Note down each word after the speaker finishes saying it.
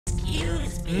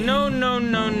No, no,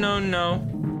 no, no, no.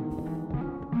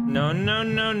 No, no,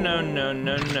 no, no, no,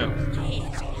 no,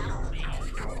 no.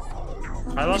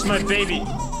 I lost my baby.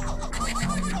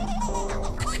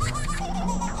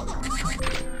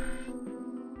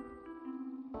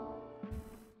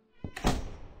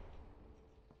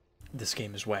 This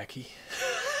game is wacky.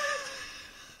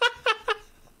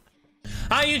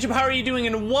 Hi YouTube, how are you doing?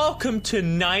 And welcome to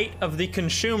Night of the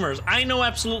Consumers. I know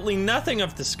absolutely nothing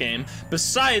of this game,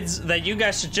 besides that you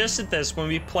guys suggested this when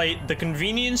we played the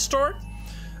convenience store.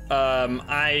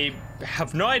 I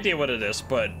have no idea what it is,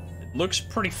 but it looks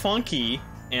pretty funky,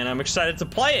 and I'm excited to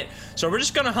play it. So we're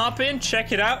just gonna hop in,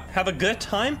 check it out, have a good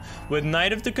time with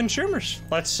Night of the Consumers.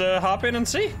 Let's hop in and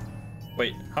see.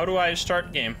 Wait, how do I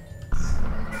start game?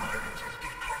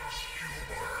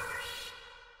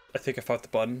 I think I found the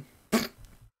button.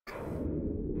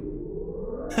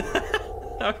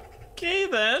 Okay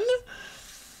then.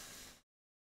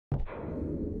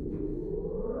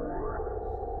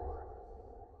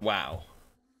 Wow.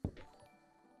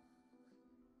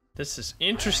 This is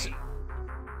interesting.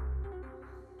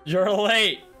 You're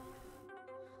late.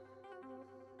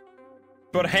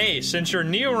 But hey, since you're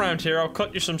new around here, I'll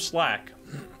cut you some slack.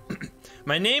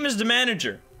 My name is the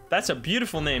manager. That's a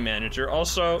beautiful name, manager.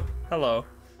 Also, hello.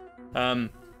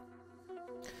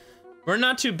 We're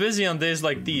not too busy on days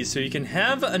like these, so you can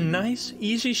have a nice,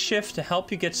 easy shift to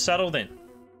help you get settled in.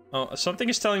 Oh, something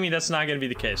is telling me that's not going to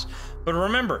be the case. But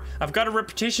remember, I've got a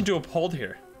reputation to uphold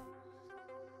here.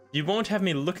 You won't have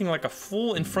me looking like a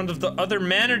fool in front of the other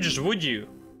managers, would you?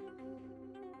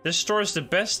 This store is the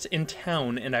best in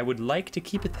town, and I would like to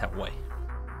keep it that way.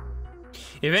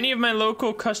 If any of my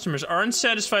local customers aren't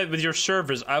satisfied with your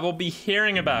service, I will be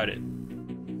hearing about it.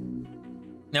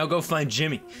 Now go find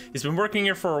Jimmy. He's been working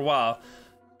here for a while.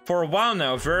 For a while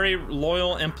now, a very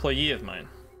loyal employee of mine.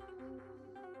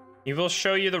 He will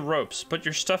show you the ropes. Put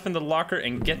your stuff in the locker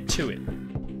and get to it.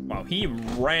 Wow, he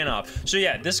ran off. So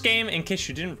yeah, this game, in case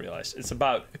you didn't realize, it's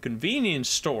about a convenience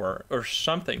store or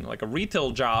something, like a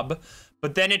retail job,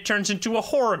 but then it turns into a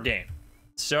horror game.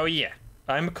 So yeah,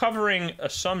 I'm covering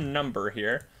some number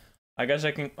here. I guess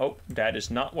I can, oh, that is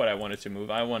not what I wanted to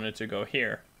move. I wanted to go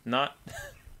here, not...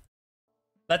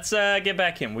 Let's get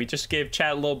back in. We just gave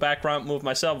chat a little background, move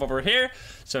myself over here.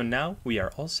 So now we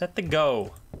are all set to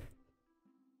go.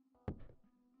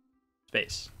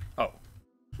 Space. Oh.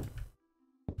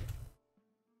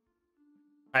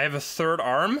 I have a third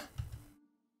arm?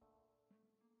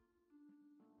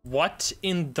 What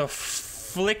in the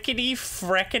flickety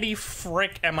freckety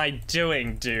frick am I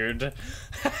doing, dude?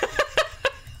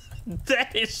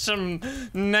 That is some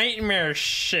nightmare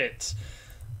shit.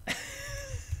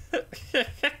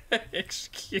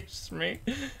 Excuse me.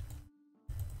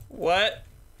 What?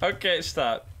 Okay,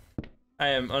 stop. I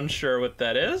am unsure what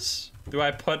that is. Do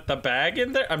I put the bag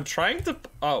in there? I'm trying to...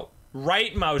 Oh,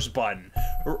 right mouse button.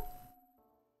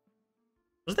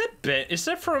 Was that bit? Is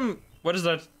that from... What is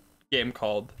that game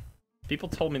called? People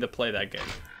told me to play that game.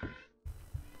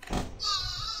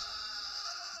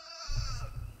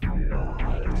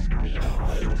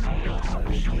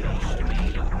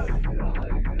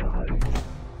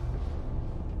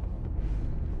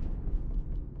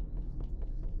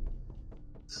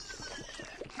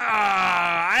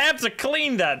 Ah, I have to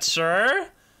clean that, sir.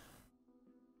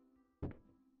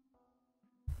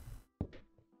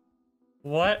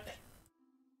 What?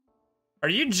 Are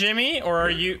you Jimmy, or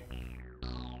are you...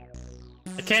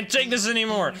 I can't take this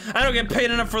anymore. I don't get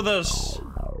paid enough for this.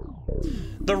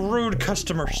 The rude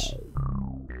customers.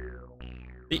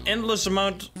 The endless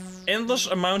amounts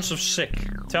of sick.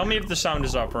 Tell me if the sound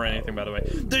is up or anything, by the way.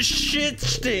 The shit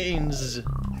stains.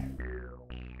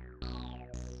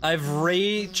 I've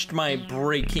reached my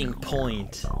breaking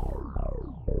point.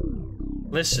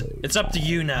 Listen, it's up to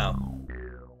you now.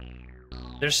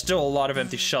 There's still a lot of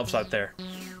empty shelves out there.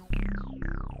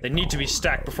 They need to be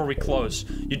stacked before we close.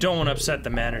 You don't want to upset the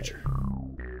manager.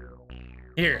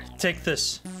 Here, take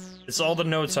this. It's all the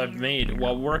notes I've made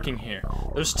while working here.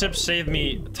 Those tips saved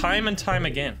me time and time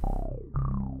again.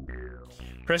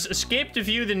 Press escape to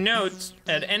view the notes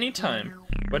at any time,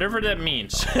 whatever that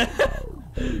means.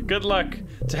 Good luck.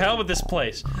 To hell with this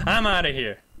place. I'm out of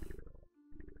here.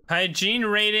 Hygiene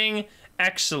rating,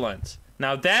 excellent.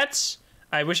 Now that's...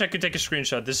 I wish I could take a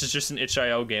screenshot. This is just an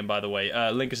itch.io game, by the way.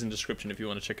 Link is in the description if you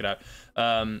want to check it out.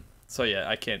 So yeah,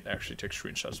 I can't actually take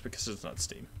screenshots because it's not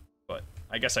Steam. But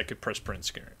I guess I could press print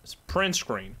screen. Print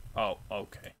screen. Oh,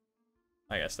 okay.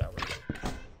 I guess that works.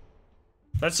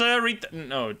 Let's read the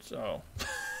notes. Oh.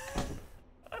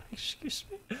 Excuse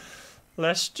me.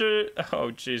 Lester,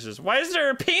 oh Jesus. Why is there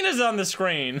a penis on the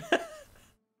screen?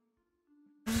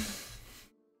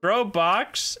 Throw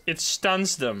box, it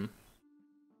stuns them.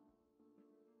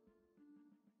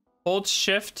 Hold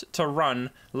shift to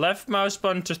run, left mouse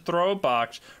button to throw a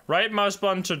box, right mouse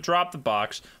button to drop the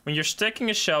box. When you're sticking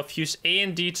a shelf, use A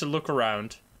and D to look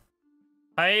around.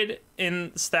 Hide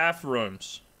in staff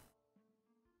rooms.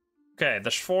 Okay,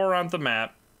 there's 4 on the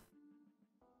map.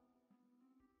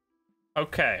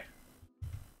 Okay.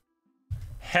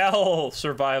 Hell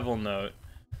survival note.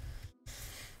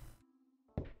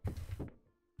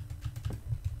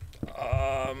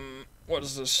 What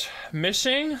is this?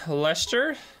 Missing?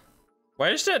 Lester? Why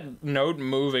is that note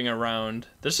moving around?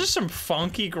 This is some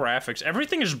funky graphics.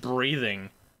 Everything is breathing.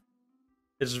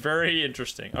 It's very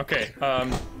interesting. Okay,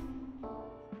 Is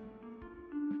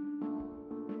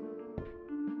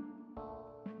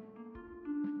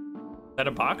that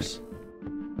a box?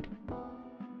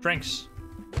 Drinks.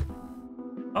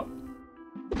 Oh.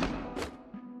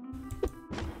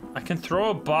 I can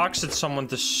throw a box at someone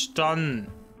to stun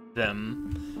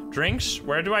them. Drinks?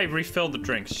 Where do I refill the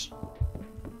drinks?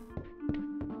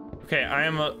 Okay, I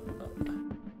am a...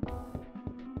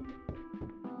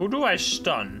 Who do I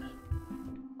stun?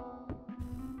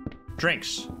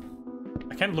 Drinks.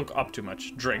 I can't look up too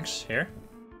much. Drinks, here.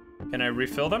 Can I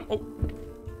refill them? Oh.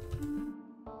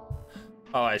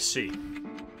 Oh, I see.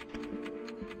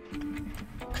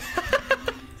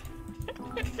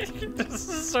 This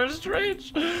is so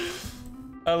strange.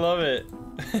 I love it.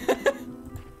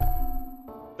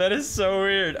 That is so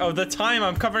weird. Oh, the time.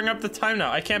 I'm covering up the time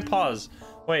now. I can't pause.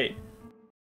 Wait.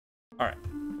 Alright.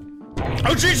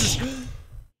 Oh, Jesus!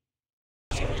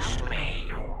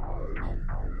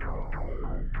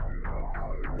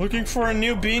 Looking for a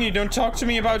new beanie. Don't talk to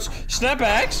me about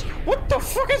snapbacks. What the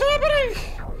fuck is happening?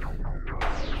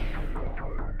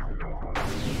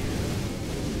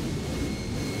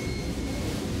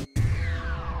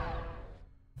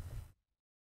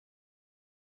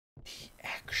 The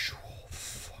actual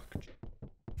fuck.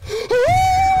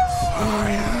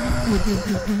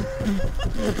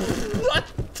 What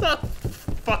the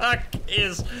fuck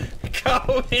is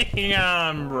going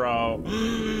on, bro?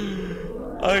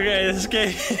 Okay, this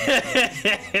game.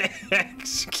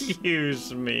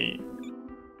 Excuse me.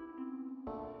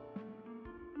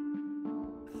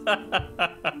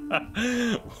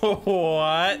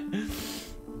 What?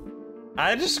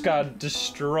 I just got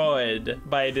destroyed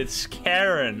by this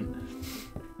Karen.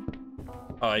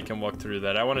 Oh, I can walk through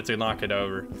that. I wanted to knock it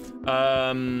over.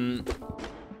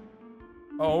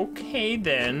 Okay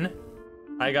then.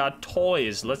 I got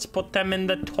toys. Let's put them in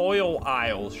the toy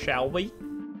aisle, shall we?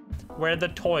 Where are the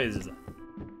toys?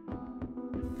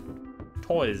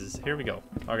 Toys. Here we go.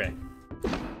 Okay.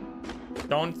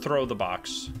 Don't throw the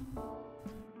box.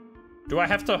 Do I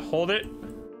have to hold it?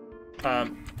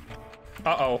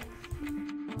 Uh-oh.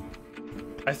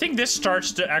 I think this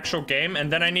starts the actual game,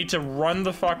 and then I need to run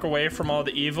the fuck away from all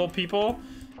the evil people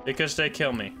because they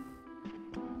kill me.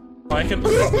 I can.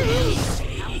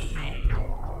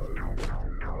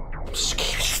 This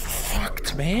game's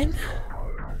fucked, man.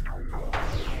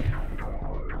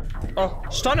 Oh,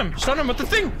 stun him with the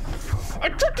thing. I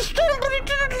tried to stun him, but he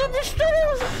didn't let me stun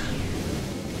him.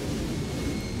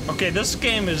 Okay, this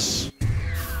game is.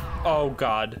 Oh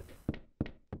God.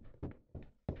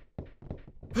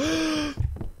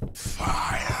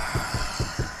 Fire.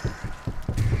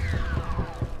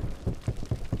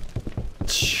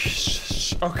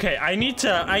 Jesus. Okay, I need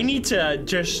to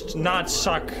just not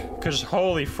suck, cause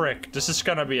holy frick, this is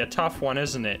gonna be a tough one,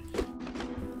 isn't it?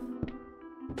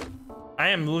 I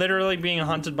am literally being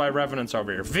hunted by revenants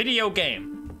over here. Video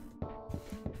game.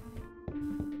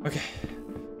 Okay.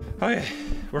 Okay,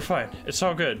 we're fine. It's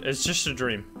all good. It's just a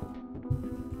dream.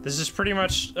 This is pretty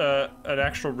much an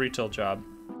actual retail job.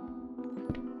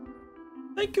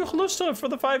 Thank you, Hlusta, for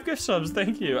the 5 gift subs.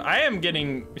 Thank you. I am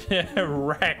getting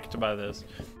wrecked by this.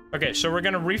 Okay, so we're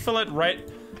gonna refill it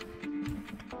right.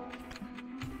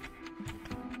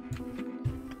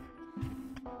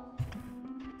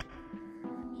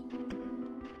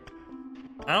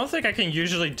 I don't think I can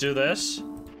usually do this.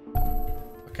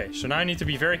 Okay, so now I need to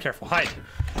be very careful. Hide.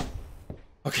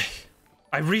 Okay,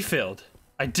 I refilled.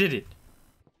 I did it.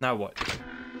 Now what?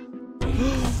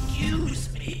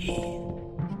 Excuse me.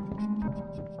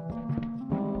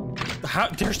 How?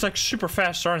 They're like super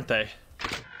fast, aren't they?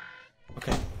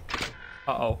 Okay.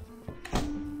 Uh-oh.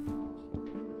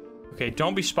 Okay,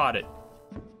 don't be spotted.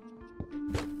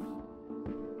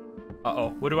 Uh-oh.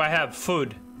 What do I have?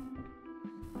 Food.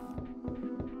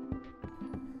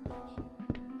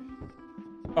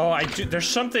 Oh, I do. There is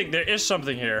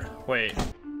something here. Wait.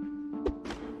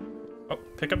 Oh,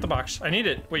 pick up the box. I need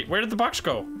it. Wait, where did the box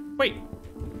go? Wait.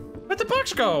 Where'd the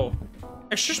box go?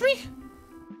 Excuse me?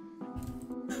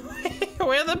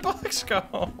 Where'd the box go?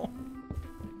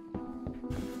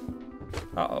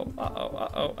 Uh-oh, uh-oh,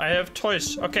 uh-oh. I have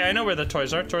toys. Okay, I know where the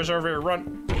toys are. Toys are over here.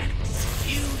 Run.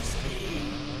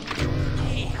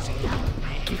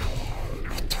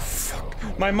 What the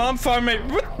fuck? My mom found me.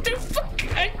 What the fuck?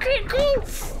 I can't go.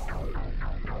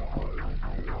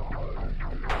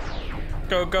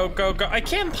 Go, go, go, go. I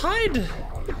can't hide.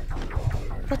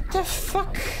 What the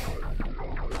fuck?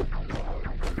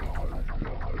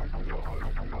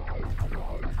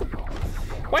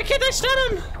 Why can't I stun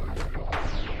him?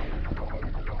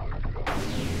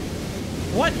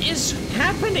 What is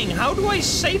happening? How do I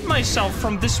save myself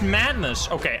from this madness?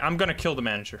 Okay, I'm gonna kill the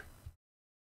manager.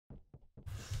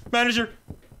 Manager!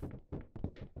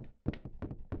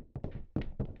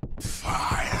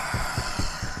 Fire!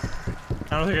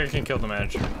 I don't think I can kill the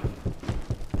manager.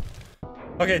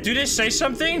 Okay, do they say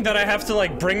something that I have to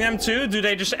like bring them to? Do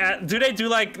they just do they do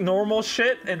like normal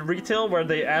shit in retail where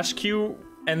they ask you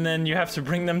and then you have to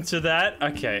bring them to that?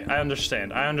 Okay, I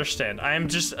understand. I understand. I am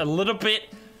just a little bit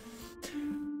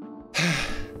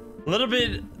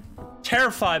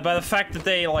terrified by the fact that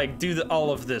they like do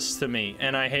all of this to me,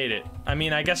 and I hate it. I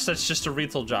mean, I guess that's just a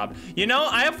retail job. You know,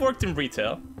 I have worked in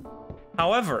retail.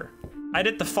 However, I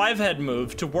did the 5-head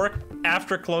move to work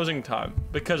after closing time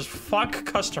because fuck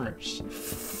customers.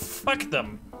 Fuck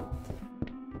them.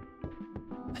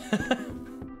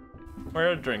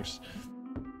 Where are the drinks?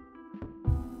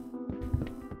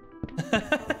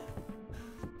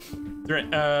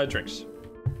 Drinks.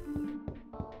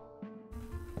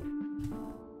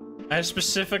 I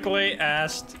specifically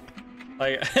asked,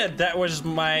 like, that was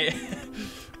my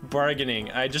bargaining.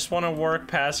 I just want to work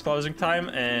past closing time,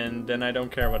 and then I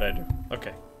don't care what I do.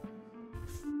 Okay.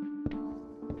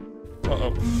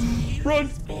 Uh-oh. Run!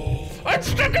 I'm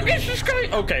stuck against this guy!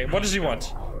 Okay, what does he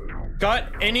want? Got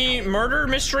any murder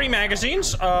mystery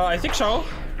magazines? I think so.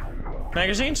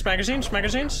 Magazines?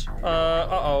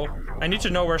 Uh-oh. I need to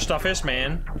know where stuff is,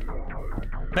 man.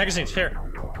 Magazines, here.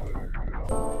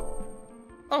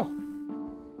 Oh.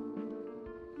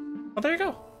 Oh, there you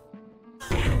go.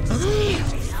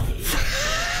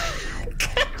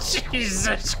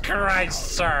 Jesus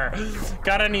Christ, sir.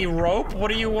 Got any rope?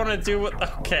 What do you want to do with...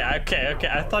 Okay.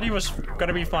 I thought he was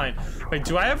gonna be fine. Wait,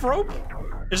 do I have rope?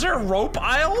 Is there a rope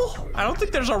aisle? I don't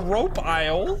think there's a rope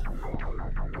aisle.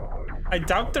 I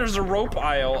doubt there's a rope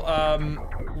aisle.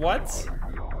 What?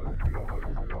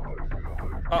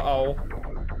 Uh-oh.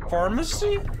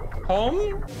 Pharmacy?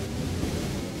 Home?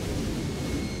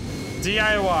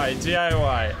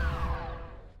 DIY.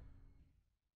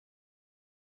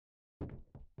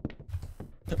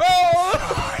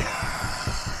 Oh!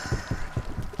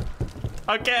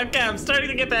 Okay, I'm starting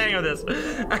to get the hang of this.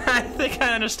 I think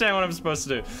I understand what I'm supposed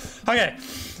to do. Okay,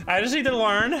 I just need to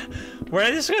learn where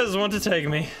these guys want to take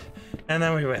me, and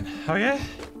then we win. Okay?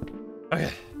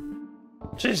 Okay.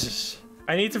 Jesus.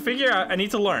 I need to figure out, I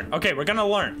need to learn. Okay, we're gonna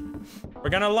learn.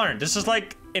 This is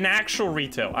like in actual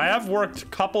retail. I have worked a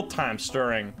couple times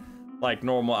during like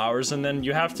normal hours, and then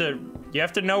you have to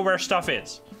know where stuff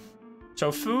is.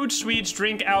 So food, sweets,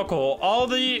 drink, alcohol, all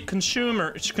the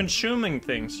consuming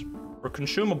things or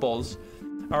consumables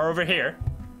are over here.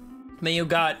 Then you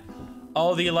got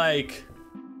all the like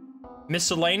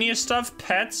miscellaneous stuff,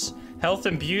 pets, health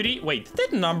and beauty. Wait, did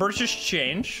that number just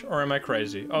change, or am I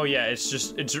crazy? Oh yeah, it's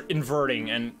inverting,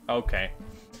 and okay.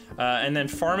 And then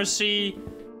pharmacy,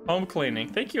 home cleaning.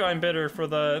 Thank you, I'm Bitter, for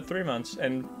the 3 months.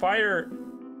 And Fire,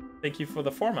 thank you for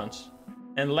the 4 months.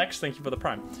 And Lex, thank you for the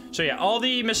Prime. So yeah, all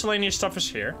the miscellaneous stuff is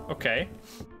here. Okay.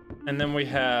 And then we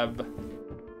have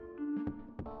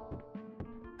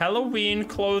Halloween,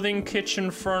 clothing,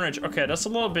 kitchen, furniture. Okay, that's a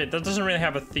little bit, that doesn't really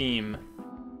have a theme.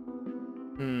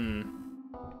 I'm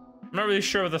not really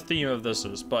sure what the theme of this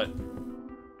is, but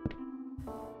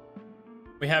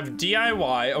we have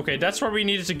DIY. Okay, that's where we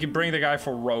needed to bring the guy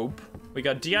for rope. We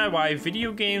got DIY,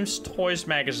 video games, toys,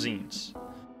 magazines.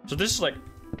 So this is like,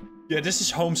 yeah, this is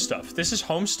home stuff. This is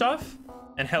home stuff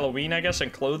and Halloween, I guess,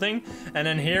 and clothing. And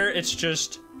then here it's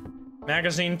just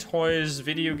magazine, toys,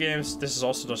 video games. This is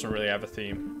also doesn't really have a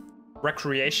theme.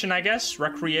 Recreation, I guess?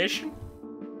 Recreation?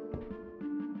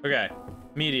 Okay.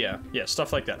 Media. Yeah,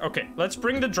 stuff like that. Okay, let's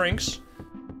bring the drinks.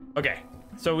 Okay.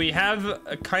 So we have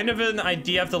a kind of an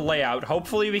idea of the layout.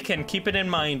 Hopefully we can keep it in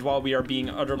mind while we are being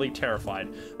utterly terrified.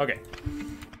 Okay.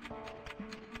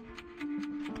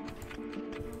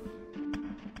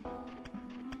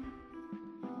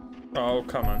 Oh,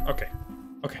 come on. Okay.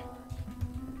 Okay.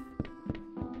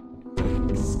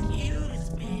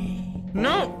 Excuse me.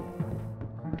 No!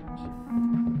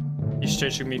 He's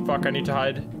chasing me. Fuck, I need to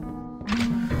hide.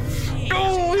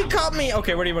 Oh, he caught me!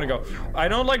 Okay, where do you want to go? I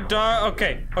don't like dog.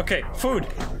 Okay, okay. Food.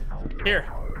 Here.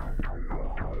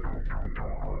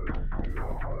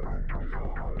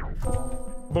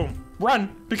 Boom.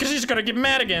 Run! Because he's gonna get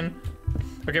mad again.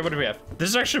 Okay, what do we have? This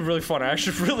is actually really fun. I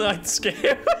actually really like this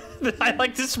game. I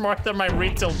like this more than my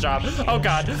retail job. Oh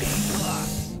god.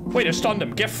 Wait, I stunned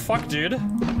him. Get fucked, dude.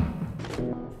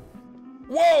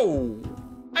 Whoa!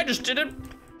 I just did a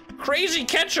crazy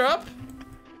catch-up.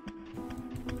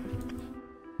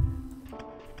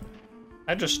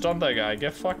 I just stunned that guy.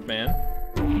 Get fucked, man.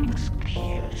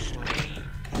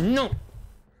 No.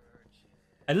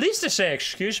 At least they say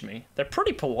excuse me. They're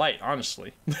pretty polite,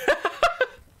 honestly.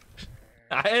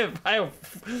 I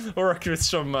have worked with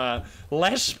some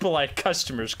less polite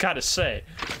customers, gotta say.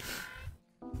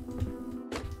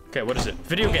 Okay, what is it?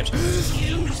 Video games.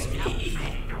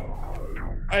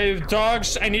 I have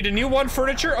dogs. I need a new one.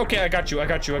 Furniture. Okay, I got you. I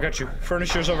got you. I got you.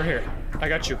 Furniture's over here. I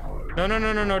got you. No, no,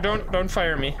 no, no, no. Don't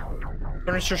fire me.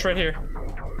 Furniture's right here.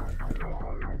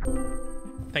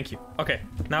 Thank you. Okay,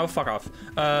 now fuck off.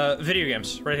 Video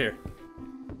games, right here.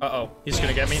 Uh-oh, he's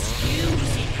gonna get me.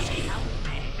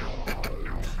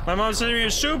 My mom sent me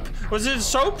a soup. Was it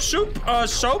soap? Soup?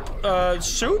 Soap?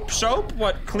 Soup? Soap?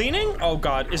 What? Cleaning? Oh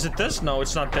god, is it this? No,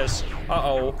 it's not this.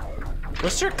 Uh-oh.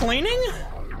 Was there cleaning?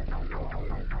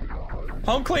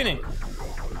 Home cleaning.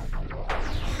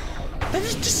 That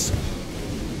is just...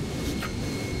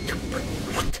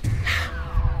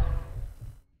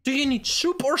 Do you need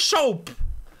soup or soap?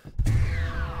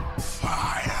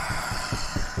 Fire.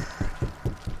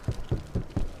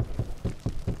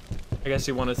 I guess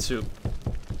he wanted soup.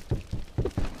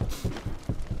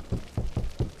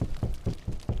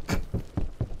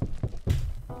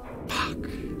 Fuck.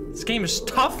 This game is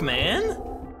tough, man.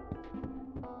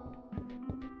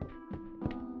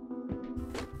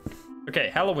 Okay,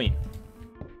 Halloween.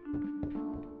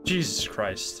 Jesus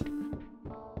Christ.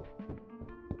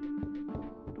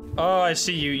 Oh, I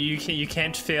see you. You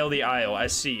can't fail the aisle. I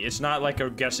see. It's not like a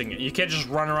guessing it. You can't just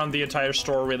run around the entire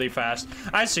store really fast.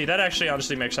 I see. That actually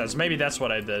honestly makes sense. Maybe that's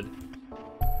what I did.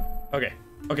 Okay.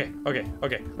 Okay. Okay.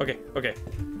 Okay. Okay. Okay.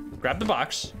 Grab the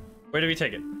box. Where do we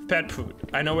take it? Pet food.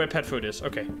 I know where pet food is.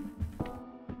 Okay.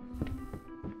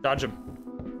 Dodge him.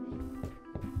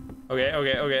 Okay.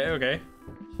 Okay. Okay. Okay.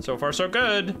 So far, so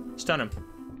good. Stun him.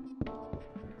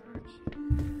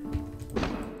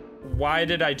 Why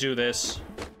did I do this?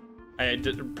 I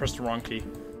did press the wrong key.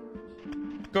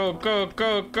 Go, go,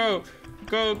 go, go.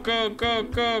 Go, go, go,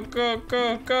 go, go,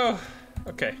 go, go.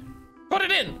 Okay. Put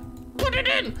it in! Put it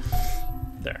in!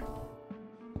 There.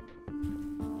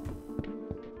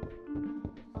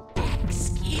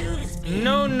 Excuse me.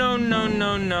 No, no, no,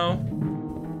 no, no.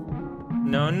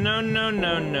 No, no, no,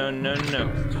 no, no, no,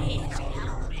 no.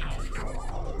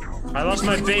 I lost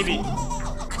my baby.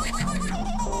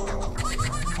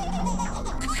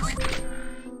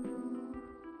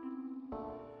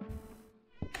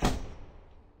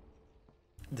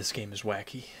 This game is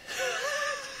wacky.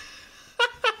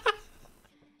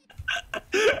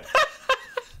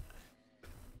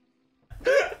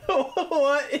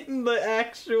 What in the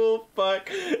actual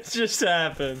fuck just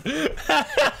happened?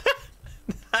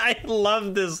 I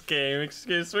love this game,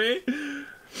 excuse me.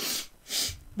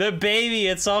 The baby,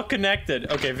 it's all connected.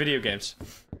 Okay, video games.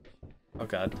 Oh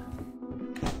god.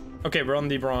 Okay, we're on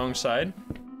the wrong side.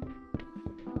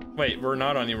 Wait, we're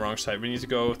not on the wrong side. We need to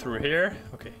go through here.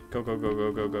 Okay, go, go, go,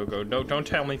 go, go, go, go. No, don't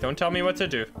tell me. Don't tell me what to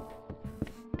do.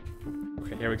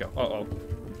 Okay, here we go. Uh-oh.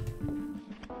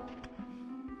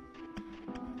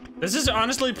 This is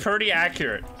honestly pretty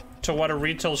accurate to what a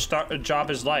retail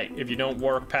job is like if you don't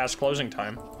work past closing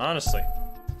time. Honestly.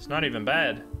 It's not even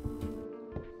bad.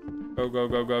 Go, go,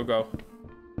 go, go, go.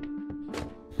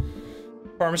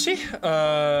 Pharmacy?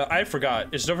 I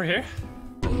forgot. Is it over here?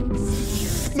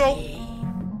 Nope.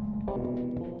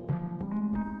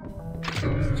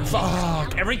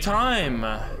 Fuck, every time.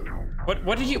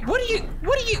 What do you?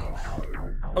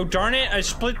 Oh, darn it, I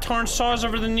split torn saws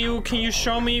over the new. Can you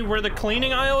show me where the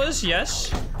cleaning aisle is?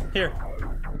 Yes. Here.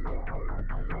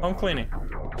 Home cleaning.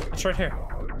 It's right here.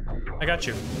 I got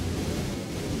you.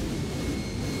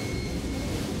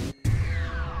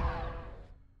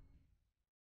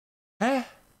 Eh?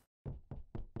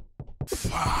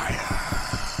 Fire.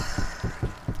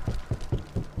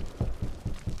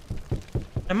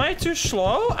 Am I too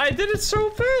slow? I did it so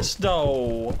fast,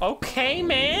 though. Okay,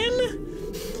 man.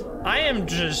 I am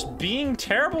just being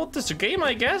terrible at this game,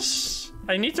 I guess.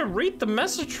 I need to read the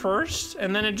message first,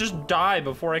 and then it just die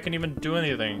before I can even do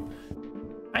anything.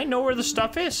 I know where the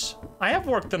stuff is. I have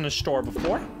worked in a store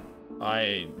before.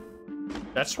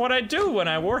 That's what I do when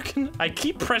I work in... I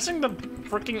keep pressing the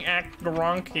freaking the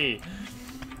wrong key.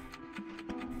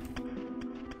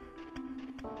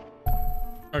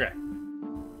 Okay.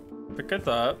 Pick it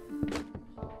up.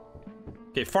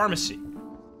 Okay, pharmacy.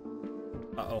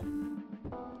 Uh-oh.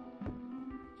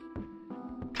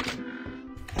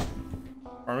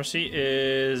 Pharmacy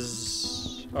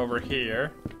is over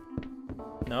here.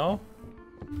 No?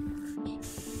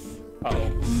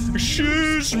 Uh-oh.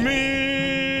 Excuse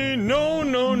me! No,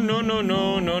 no, no, no,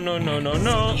 no, no, no, no, no,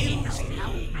 no.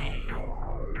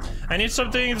 I need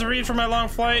something to read for my long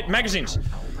flight. Magazines.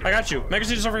 I got you.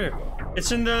 Magazines over here.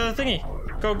 It's in the thingy.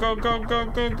 Go, go, go, go,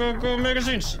 go, go, go,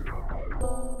 magazines.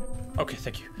 Okay,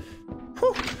 thank you.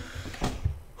 Whew.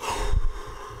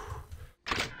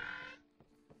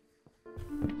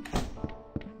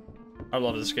 I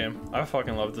love this game. I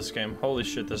fucking love this game. Holy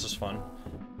shit, this is fun.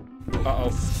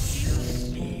 Uh-oh.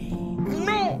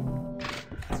 No!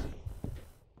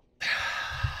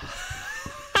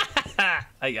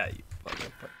 I got you.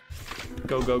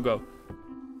 Go, go, go.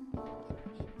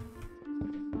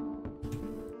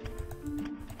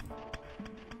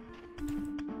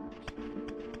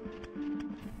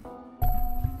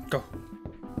 Go.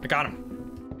 I got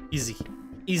him. Easy.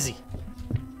 Easy.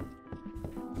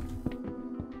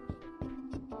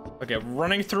 Okay,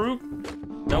 running through.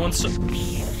 No one's. Do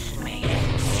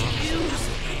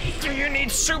you need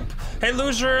soup? Hey,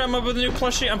 loser, I'm up with a new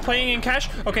plushie. I'm playing in cash.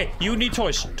 Okay, you need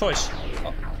toys. Toys.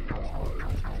 Oh.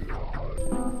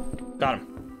 Got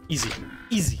him. Easy.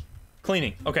 Easy.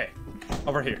 Cleaning. Okay.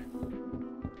 Over here.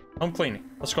 Home cleaning.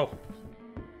 Let's go.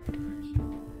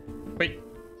 Wait.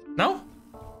 No?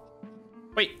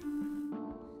 Wait.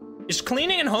 Is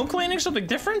cleaning and home cleaning something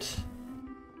different?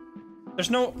 There's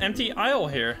no empty aisle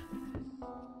here.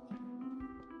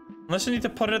 Unless I need to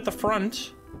put it at the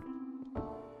front.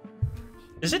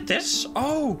 Is it this?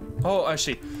 Oh! Oh, I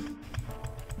see.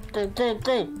 Go, go,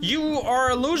 go. You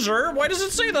are a loser. Why does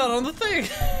it say that on the thing?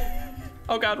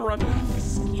 Oh god, run.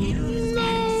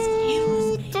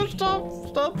 No! Stop, stop,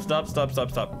 stop, stop, stop,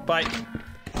 stop, stop. Bye.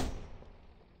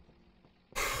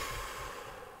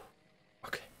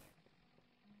 Okay.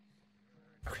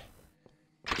 Okay.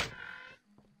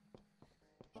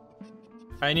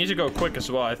 I need to go quick as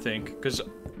well, I think, because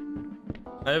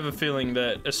I have a feeling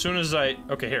that as soon as I...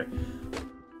 Okay, here.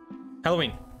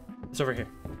 Halloween. It's over here.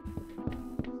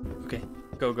 Okay.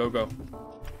 Go, go, go.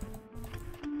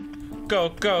 Go,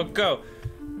 go, go.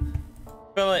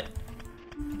 Fill it.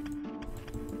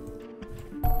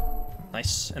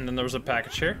 Nice. And then there was a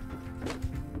package here.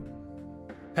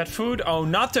 Pet food? Oh,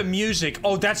 not the music.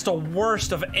 Oh, that's the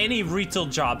worst of any retail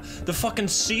job. The fucking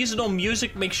seasonal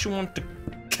music makes you want to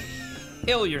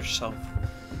kill yourself.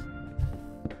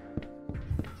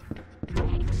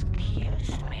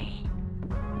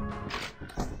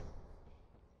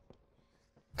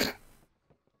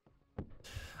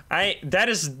 That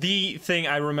is the thing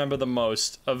I remember the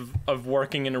most of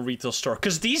working in a retail store.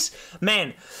 Cause these,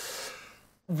 man,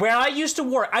 where I used to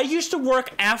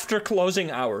work after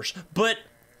closing hours, but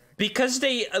because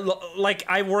they, like,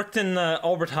 I worked in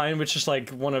Albert Heijn, which is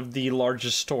like one of the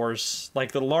largest stores,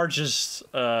 like the largest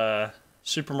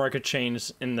supermarket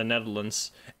chains in the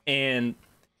Netherlands, and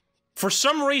for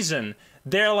some reason,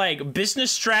 their, like,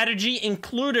 business strategy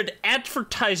included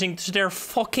advertising to their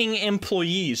fucking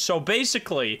employees. So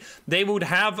basically, they would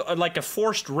have, like, a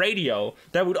forced radio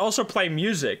that would also play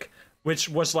music, which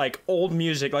was, like, old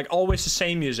music, like, always the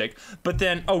same music. But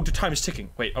then, oh, the time is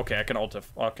ticking. Wait, okay, I can alt-tab.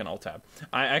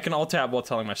 I can alt-tab while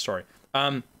telling my story.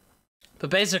 But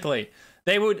basically,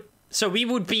 they would... So we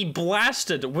would be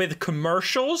blasted with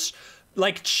commercials,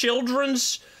 like,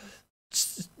 children's...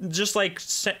 Just like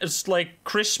it's like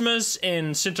Christmas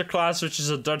and Sinterklaas, which is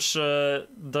a Dutch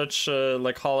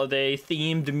like holiday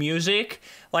themed music,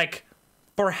 like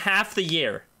for half the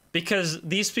year, because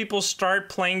these people start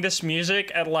playing this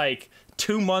music at like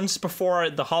 2 months before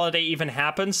the holiday even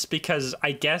happens, because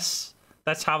I guess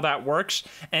that's how that works,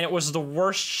 and it was the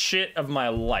worst shit of my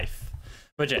life.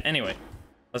 But yeah, anyway,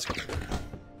 let's go.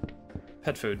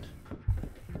 Pet food.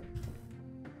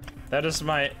 That is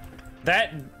my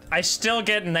I still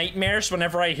get nightmares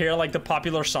whenever I hear, like, the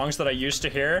popular songs that I used to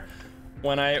hear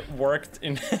when I worked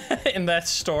in in that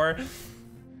store.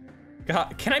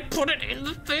 God, can I put it in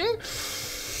the thing?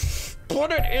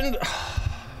 Put it in...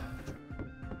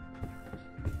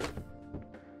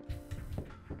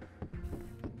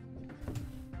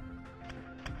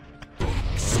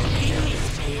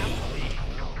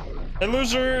 Hey,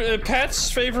 loser, pets,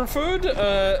 favorite food?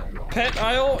 Pet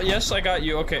aisle? Yes, I got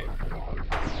you, okay.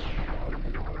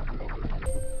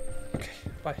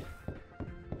 Bye.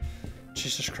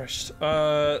 Jesus Christ.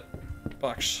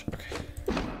 Box. Okay.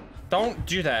 Don't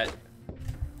do that.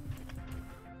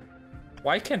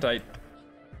 Why can't I?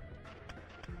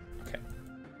 Okay.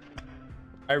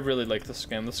 I really like this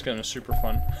game. This game is super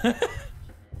fun.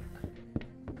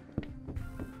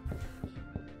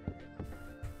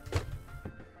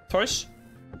 Toys?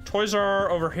 Toys are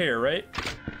over here, right?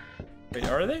 Wait,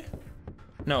 are they?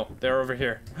 No, they're over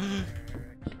here.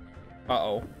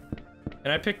 Uh-oh.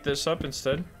 Can I pick this up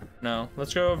instead? No,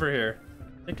 let's go over here.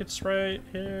 I think it's right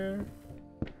here.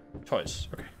 Toys,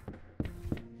 okay.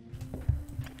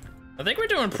 I think we're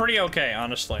doing pretty okay,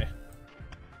 honestly.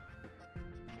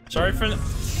 Sorry for the...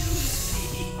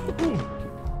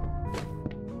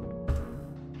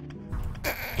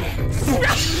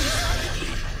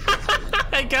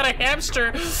 I got a hamster.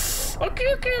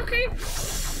 Okay, okay, okay.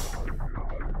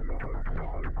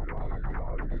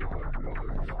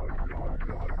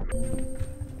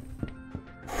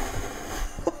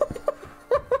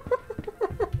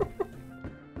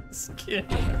 Skin.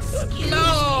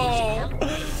 No.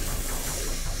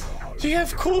 Do you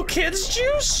have cool kids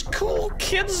juice? Cool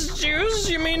kids juice?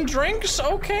 You mean drinks?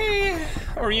 Okay.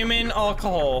 Or you mean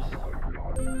alcohol?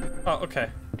 Oh, okay.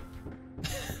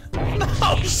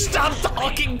 No, stop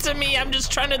talking to me. I'm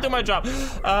just trying to do my job.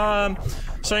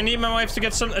 So I need my wife to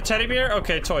get a teddy bear?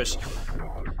 Okay, toys.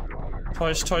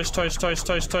 Toys, toys, toys, toys,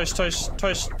 toys, toys, toys,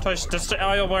 toys, toys. That's the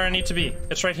aisle where I need to be.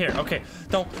 It's right here. Okay.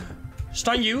 Don't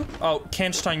stun you. Oh,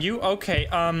 can't stun you. Okay,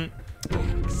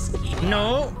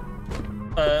 no.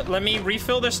 Let me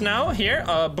refill this now. Here.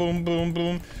 Boom, boom,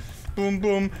 boom. Boom,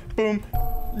 boom, boom.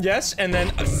 Yes, and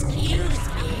then...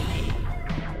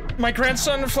 My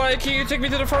grandson, Fly, can you take me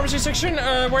to the pharmacy section?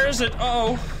 Where is it?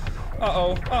 Uh-oh.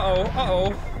 Uh-oh. Uh-oh.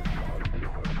 Uh-oh.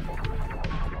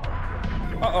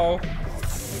 Uh-oh.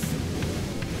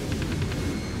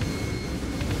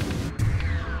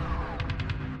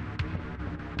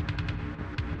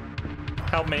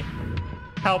 Help me.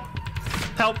 Help.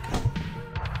 Help.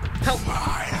 Help.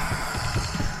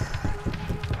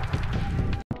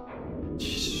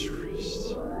 Jesus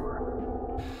Christ.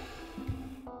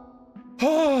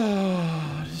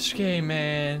 Oh, this game,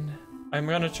 man. I'm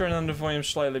gonna turn on the volume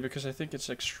slightly because I think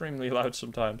it's extremely loud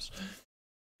sometimes.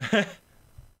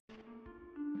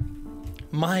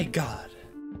 My God.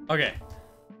 Okay.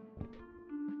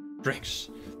 Drinks.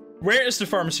 Where is the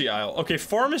pharmacy aisle? Okay,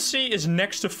 pharmacy is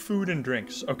next to food and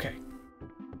drinks. Okay.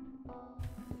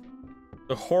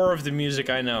 The horror of the music,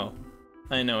 I know.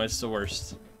 I know, it's the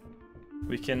worst.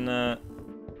 We can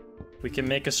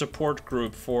make a support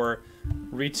group for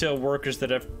retail workers that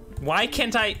have... Why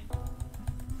can't I...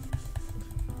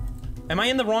 Am I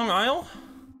in the wrong aisle?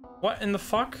 What in the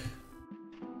fuck?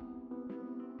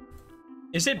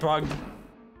 Is it bugged?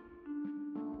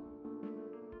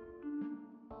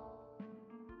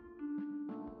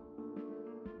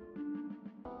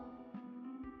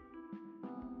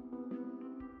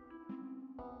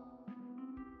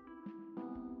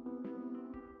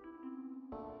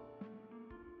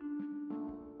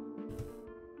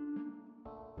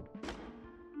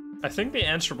 I think the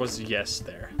answer was yes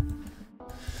there.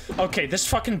 Okay, this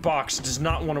fucking box does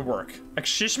not want to work.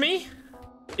 Excuse me?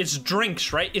 It's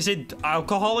drinks, right? Is it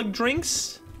alcoholic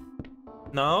drinks?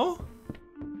 No?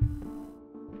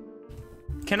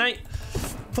 Can I...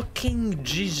 Fucking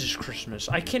Jesus Christmas.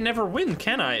 I can never win,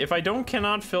 can I? If I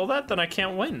cannot fill that, then I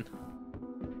can't win.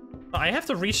 I have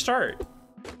to restart.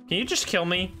 Can you just kill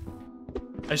me?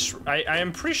 I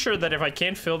am pretty sure that if I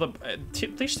can't fill the...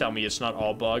 please tell me it's not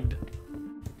all bugged.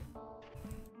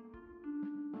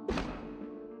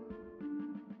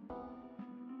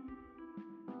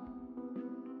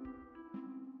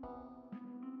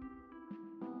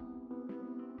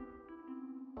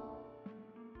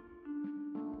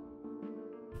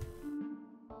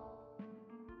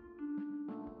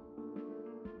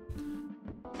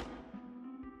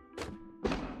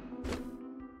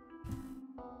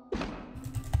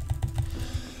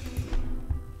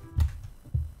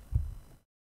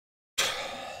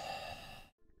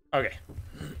 Okay.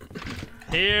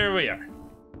 Here we are.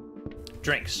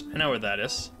 Drinks. I know where that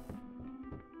is.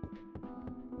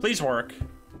 Please work.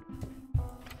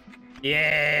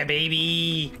 Yeah,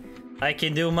 baby! I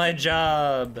can do my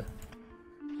job.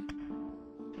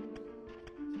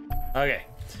 Okay.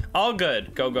 All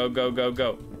good. Go, go, go, go,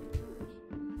 go.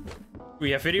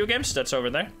 We have video games? That's over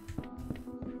there.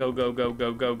 Go, go, go,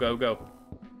 go, go, go, go.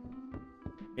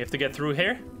 We have to get through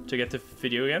here to get to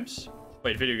video games.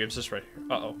 Wait, video games is right here.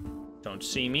 Uh-oh. Don't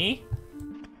see me.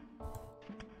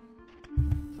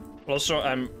 Also,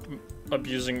 I'm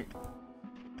abusing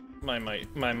my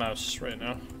mouse right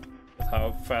now with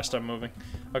how fast I'm moving.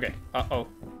 Okay, uh-oh.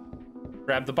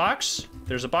 Grab the box.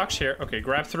 There's a box here. Okay,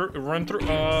 grab through, run through.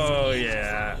 Oh,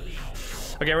 yeah.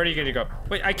 Okay, where are you gonna go?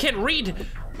 Wait, I can't read.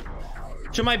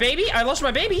 To my baby? I lost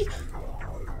my baby.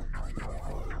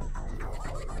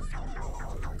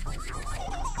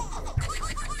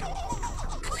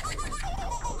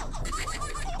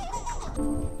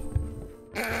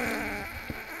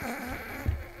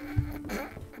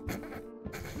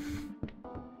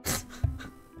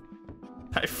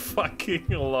 fucking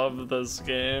love this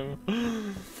game.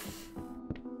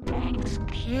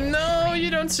 No, you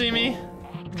don't see me.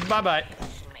 Bye-bye.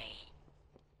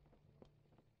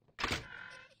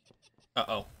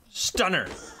 Uh-oh. Stunner.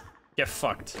 Get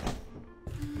fucked.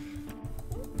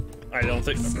 I don't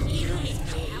think...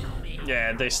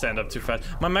 Yeah, they stand up too fast.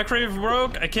 My microwave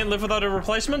broke. I can't live without a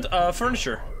replacement.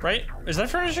 Furniture, right? Is that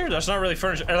furniture? That's not really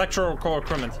furniture. Electrical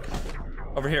equipment.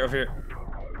 Over here, over here.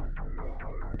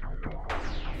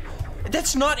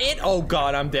 That's not it. Oh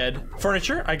god, I'm dead.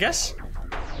 Furniture, I guess.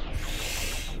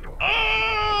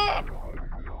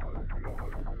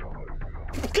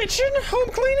 Kitchen? Home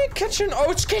cleaning? Kitchen?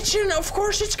 Oh, it's kitchen. Of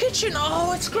course it's kitchen.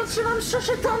 Oh, it's kitchen. I'm such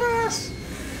a dumbass.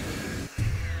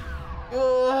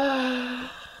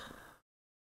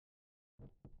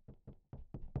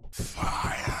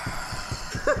 Fire.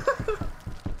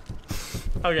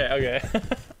 Okay.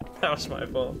 That was my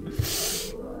fault.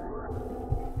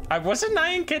 I wasn't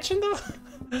I in kitchen though?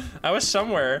 I was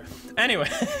somewhere. Anyway,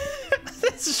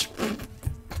 let's just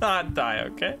not die,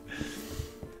 okay?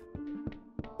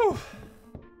 Whew.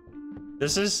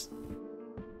 This is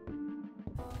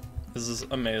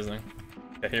amazing.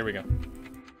 Okay, here we go.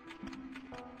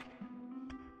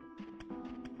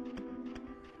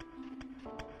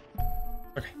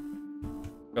 Okay.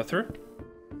 Go through.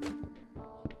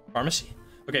 Pharmacy?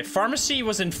 Okay, pharmacy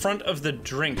was in front of the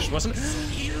drinks, wasn't it?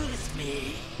 Excuse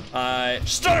me.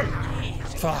 Stun him!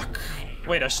 Fuck.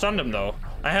 Wait, I stunned him though.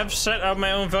 I have set out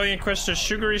my own Valiant quest to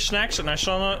sugary snacks and I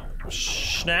shall not...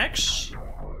 Snacks?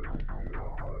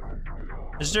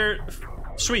 Is there...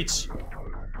 Sweets?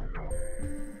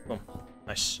 Boom.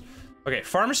 Nice. Okay,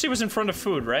 pharmacy was in front of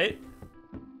food, right?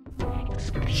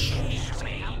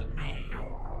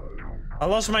 I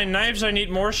lost my knives, I need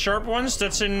more sharp ones.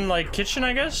 That's in, like, kitchen,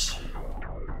 I guess?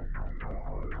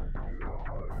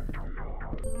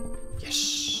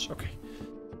 Yes, okay.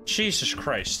 Jesus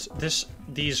Christ.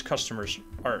 These customers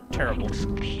are terrible.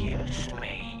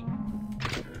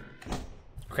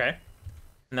 Okay.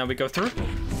 Now we go through.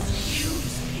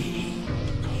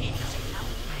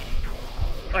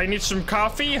 I need some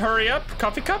coffee, hurry up.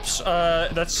 Coffee cups,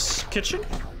 that's kitchen.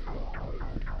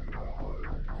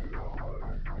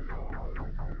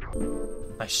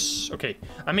 Nice, okay.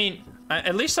 I mean,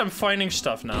 at least I'm finding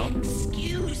stuff now.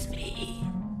 Excuse me.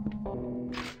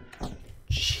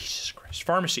 Jesus Christ.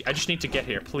 Pharmacy, I just need to get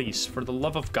here, please, for the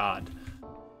love of God.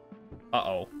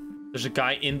 Uh-oh. There's a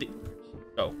guy in the...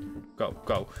 Go, go,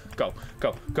 go, go,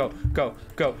 go, go, go,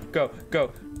 go, go,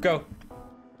 go, go.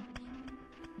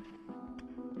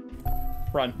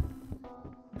 Run.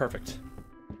 Perfect.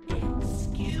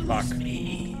 Fuck.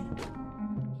 Me.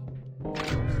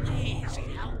 Please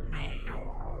help me.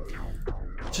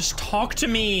 Just talk to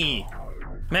me.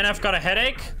 Man, I've got a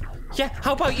headache. Yeah,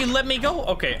 how about you let me go?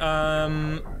 Okay,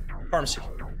 pharmacy.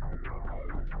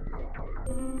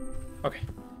 Okay.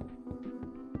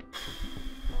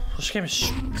 This game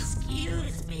is...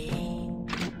 Excuse me.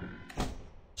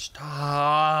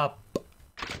 Stop.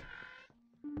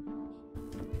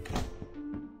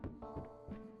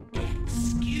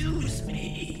 Excuse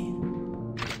me.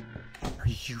 Are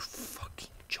you fucking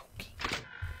joking?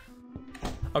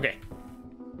 Okay.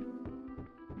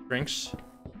 Drinks.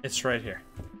 It's right here.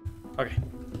 Okay.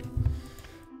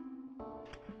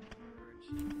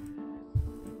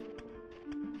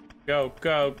 Go,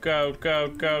 go, go, go,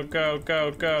 go, go,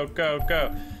 go, go, go,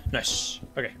 go. Nice.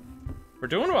 Okay. We're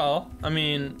doing well. I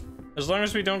mean, as long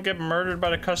as we don't get murdered by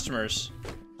the customers,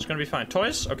 it's gonna be fine.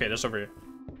 Toys? Okay, that's over here.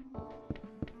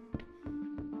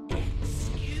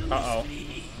 Uh-oh.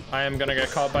 I am gonna get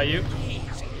called by you.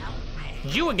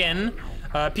 You again?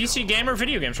 PC gamer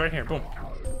video games right here. Boom.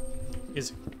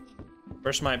 Easy.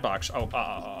 Where's my box?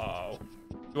 Oh,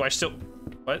 do I still...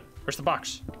 What? Where's the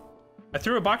box? I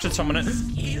threw a box at someone.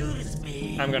 Excuse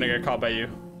me. I'm gonna get called by you.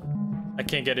 I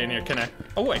can't get in here, can I?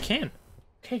 Oh, I can.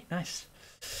 Okay, nice.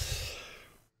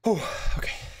 Oh,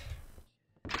 okay.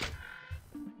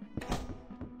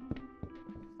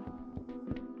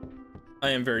 I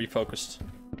am very focused.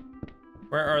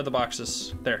 Where are the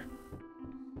boxes? There.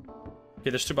 Okay,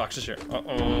 there's 2 boxes here.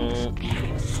 Uh-oh.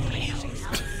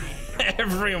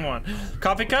 Everyone.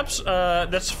 Coffee cups?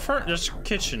 That's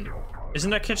kitchen.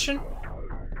 Isn't that kitchen?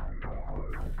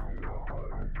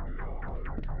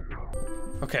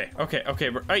 Okay.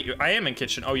 I am in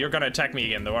kitchen. Oh, you're gonna attack me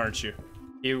again though, aren't you?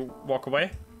 You walk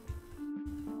away?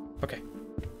 Okay.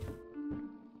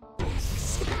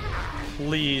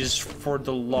 Please, for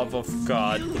the love of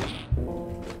God.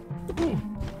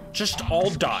 Just all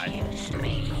die.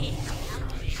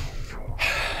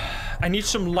 I need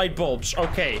some light bulbs.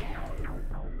 Okay.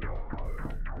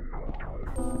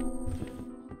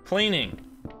 Cleaning.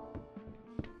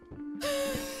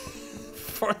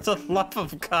 For the love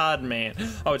of God, man.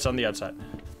 Oh, it's on the outside.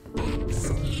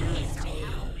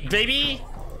 Baby!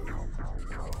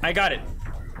 I got it.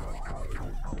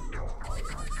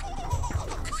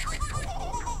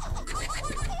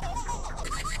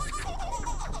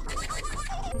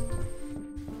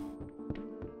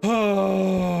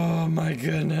 Oh my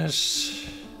goodness.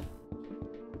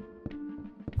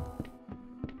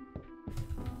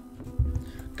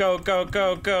 Go, go,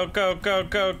 go, go, go, go,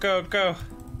 go, go, go.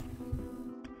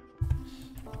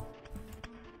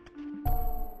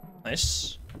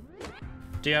 Nice.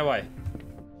 DIY.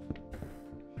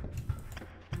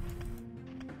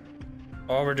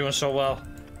 Oh, we're doing so well.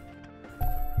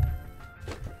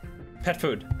 Pet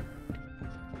food.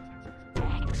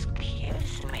 Excuse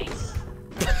me.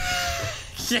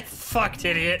 You fucked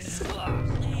idiot.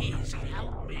 Please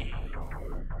help me.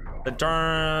 The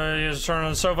darn is turn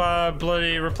on the sofa,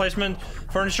 bloody replacement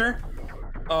furniture.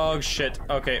 Oh shit.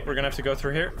 Okay, we're gonna have to go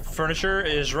through here. Furniture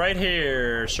is right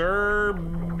here, sir.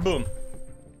 Boom.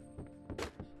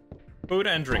 Food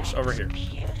and drinks over here.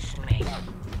 Excuse me.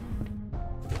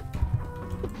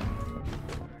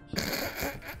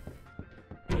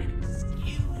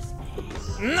 Excuse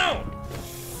me. No!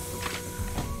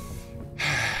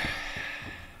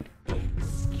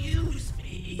 Excuse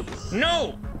me.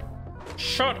 No!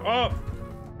 Shut up!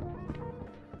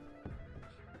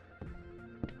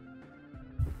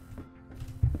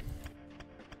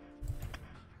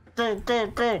 Go, go,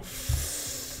 go!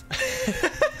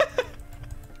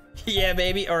 Yeah,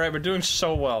 baby. All right, we're doing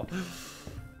so well.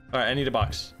 All right, I need a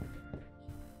box.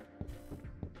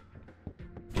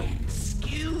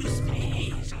 Excuse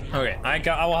me. Okay,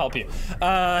 I will help you.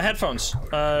 Headphones.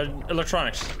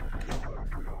 Electronics.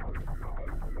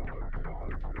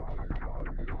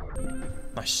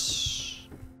 Nice.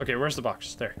 Okay, where's the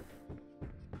box? There.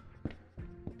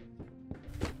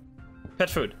 Pet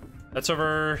food. That's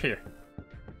over here.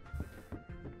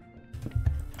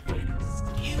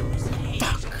 Excuse me.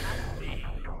 Fuck.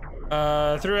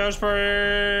 3 hours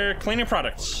per cleaning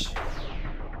products.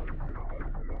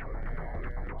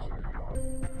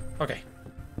 Okay.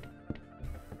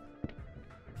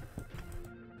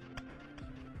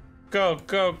 Go,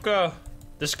 go, go.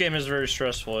 This game is very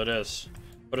stressful, it is.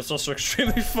 But it's also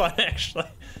extremely fun, actually.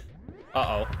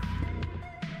 Uh-oh.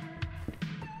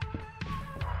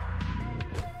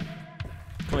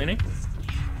 Cleaning?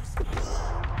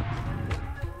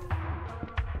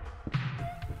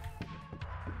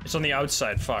 It's on the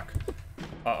outside, fuck.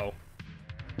 Uh-oh.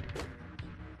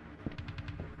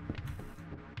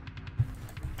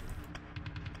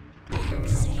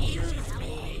 Excuse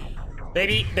me.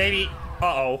 Baby, baby.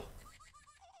 Uh-oh.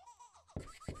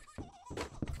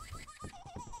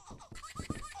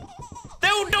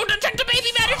 No, don't detect the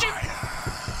baby manager!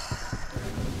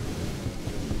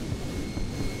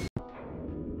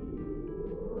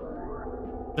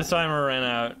 The timer ran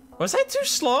out. Was that too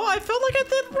slow? I felt like I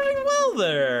did pretty well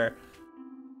there.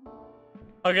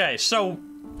 Okay, so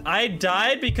I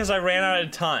died because I ran out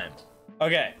of time.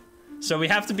 Okay, so we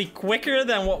have to be quicker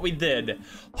than what we did.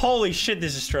 Holy shit,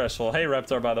 this is stressful. Hey,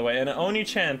 Reptar, by the way. And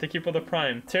Oni-chan, thank you for the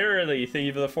prime. Terrorly, thank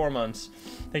you for the 4 months.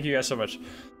 Thank you guys so much.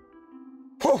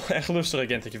 Whew, Echluster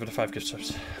again, thank you for the 5 gift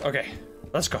subs. Okay,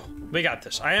 let's go. We got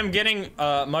this. I am getting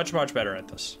much better at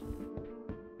this.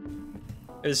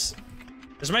 Is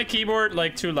my keyboard,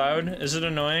 like, too loud? Is it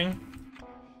annoying?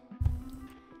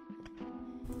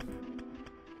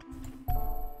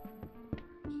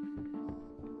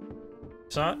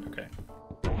 It's not? Okay.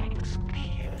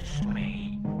 Excuse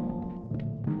me.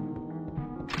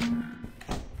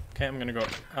 Okay, I'm gonna go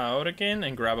out again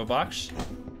and grab a box.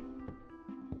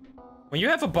 When you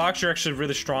have a box, you're actually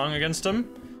really strong against them,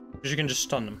 because you can just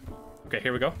stun them. Okay,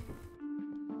 here we go.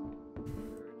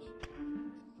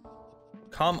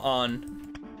 Come on.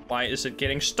 Why is it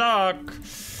getting stuck?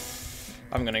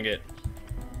 I'm gonna get...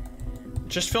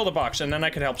 Just fill the box, and then I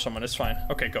can help someone. It's fine.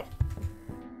 Okay, go.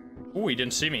 Ooh, he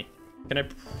didn't see me. Can I...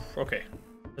 Okay.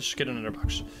 Let's just get another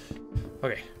box.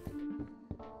 Okay.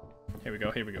 Here we go,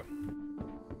 here we go.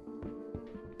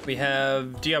 We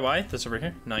have DIY. That's over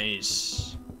here.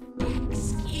 Nice.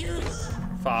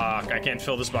 Fuck, I can't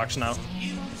fill this box now.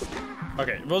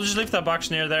 Okay, we'll just leave that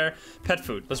box near there. Pet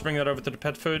food. Let's bring that over to the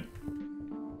pet food.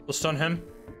 We'll stun him.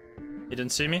 He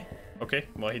didn't see me? Okay,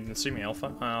 well, he didn't see me,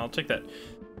 Alpha. I'll take that.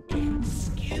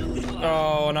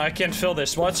 Oh, no, I can't fill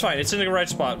this. Well, it's fine. It's in the right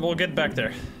spot. We'll get back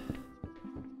there.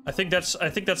 I think that's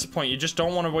the point. You just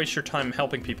don't want to waste your time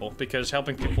helping people, because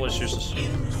helping people is useless.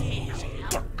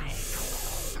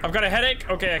 I've got a headache.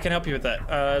 Okay, I can help you with that.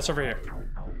 It's over here.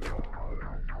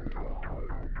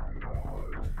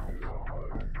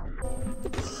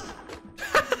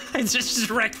 I just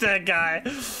wrecked that guy.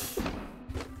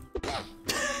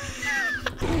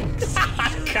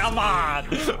 Come on.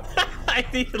 I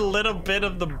need a little bit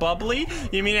of the bubbly.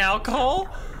 You mean alcohol?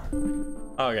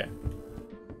 Okay.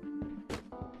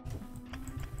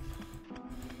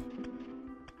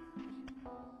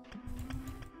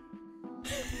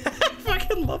 I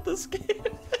fucking love this game.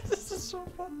 This is so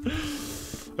fun.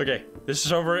 Okay, this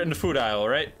is over in the food aisle,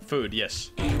 right? Food, yes.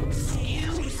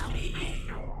 Excuse me.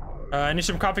 I need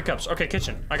some coffee cups. Okay,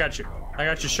 kitchen. I got you. I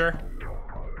got you, sir.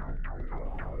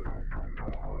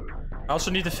 I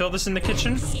also need to fill this in the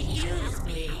kitchen. Excuse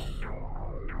me.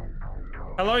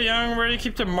 Hello, young. Where do you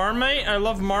keep the Marmite? I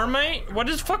love Marmite. What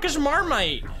the fuck is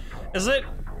Marmite? Is it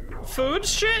food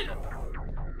shit?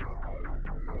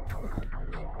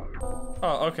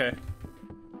 Oh, okay.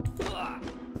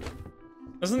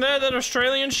 Isn't that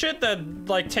Australian shit that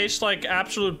like tastes like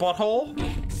absolute butthole?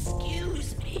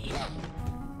 Excuse me.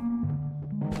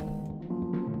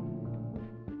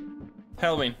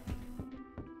 Halloween.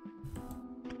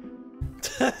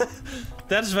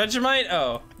 That's Vegemite?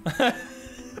 Oh.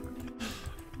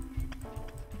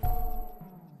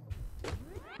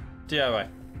 DIY.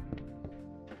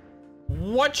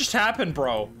 What just happened,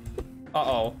 bro?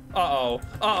 Uh-oh. Uh-oh.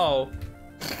 Uh-oh.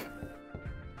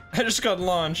 I just got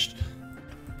launched.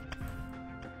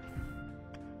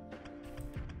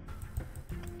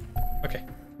 Okay.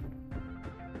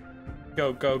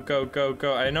 Go, go, go, go,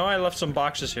 go. I know I left some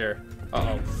boxes here.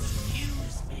 Uh-oh.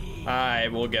 I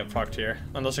will get fucked here.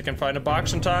 Unless I can find a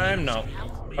box in time? No.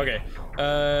 Okay.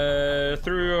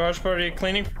 Through house party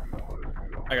cleaning?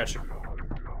 I got you.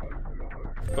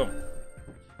 Boom.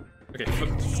 Okay.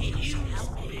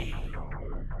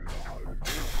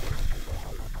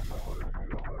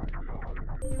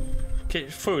 Okay,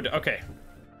 food. Okay.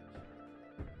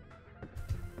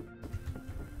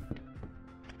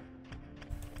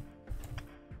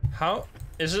 How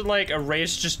is it like a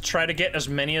race? Just try to get as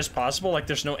many as possible. Like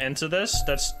there's no end to this.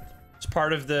 It's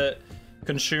part of the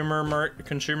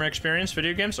consumer experience.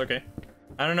 Video games. Okay.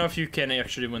 I don't know if you can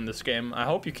actually win this game. I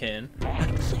hope you can.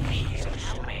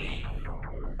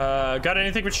 Got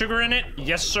anything with sugar in it?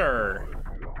 Yes, sir.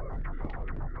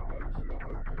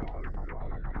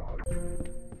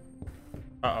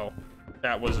 Uh-oh.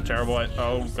 That was a terrible...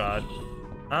 Oh, God.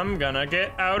 I'm gonna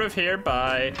get out of here.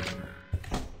 Bye.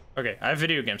 Okay, I have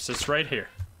video games. It's right here.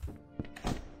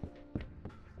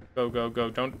 Go, go, go.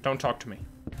 Don't talk to me.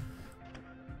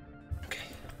 Okay.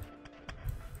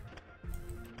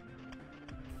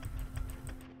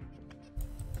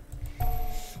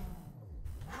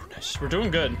 Nice. We're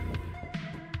doing good.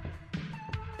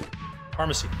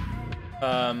 Pharmacy.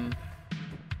 That's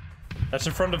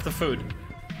in front of the food.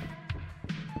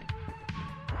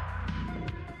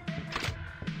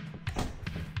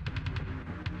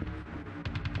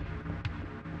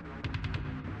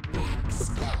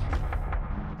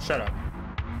 Shut up.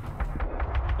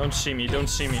 Don't see me, don't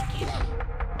see me.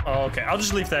 Oh, okay, I'll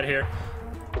just leave that here.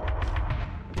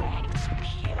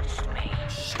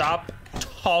 Stop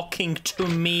talking to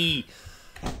me.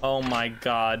 Oh my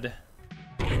God.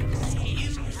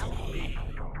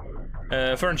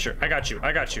 Furniture, I got you,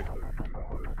 I got you.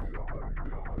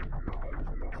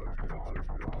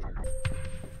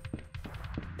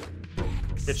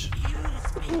 Bitch.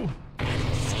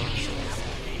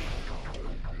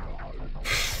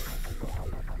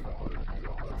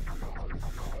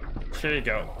 Here you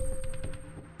go.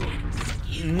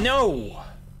 No!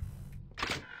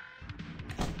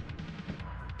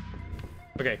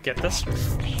 Okay, get this.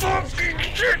 Fucking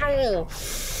shit! Oh.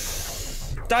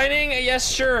 Dining?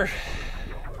 Yes, sure.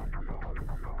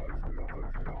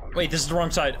 Wait, this is the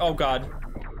wrong side. Oh, God.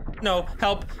 No,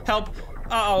 help, help.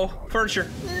 Uh-oh, furniture.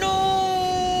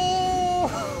 No!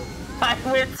 I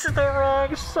went to the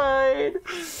wrong side.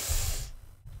 It's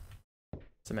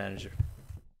the manager.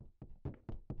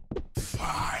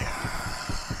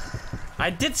 I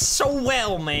did so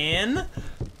well, man.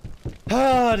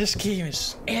 Oh, this game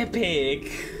is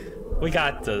epic. We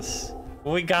got this.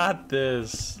 We got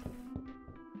this.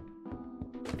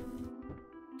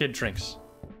 Kid drinks.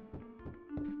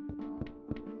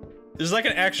 This is like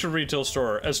an actual retail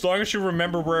store. As long as you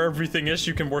remember where everything is,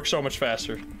 you can work so much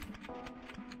faster.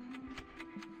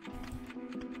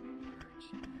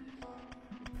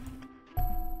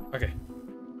 Okay.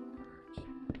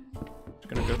 Just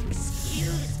gonna go through.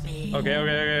 Okay,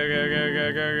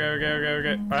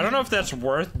 okay. I don't know if that's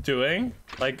worth doing,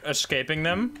 like escaping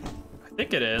them. I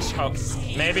think it is. Oh,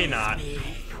 maybe not.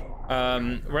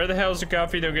 Where the hell is the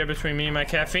coffee they'll get between me and my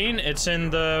caffeine? It's in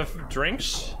the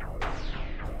drinks.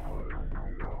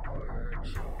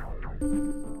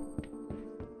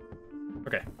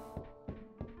 Okay.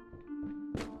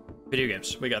 Video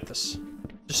games, we got this.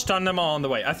 Just stun them all on the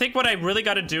way. I think what I really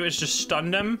gotta do is just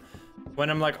stun them when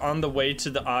I'm like on the way to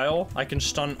the aisle. I can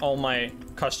stun all my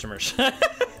customers.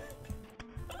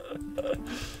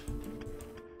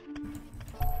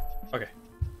 Okay.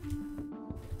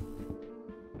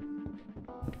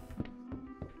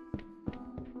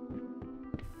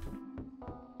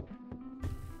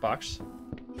 Box.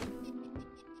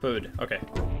 Food. Okay.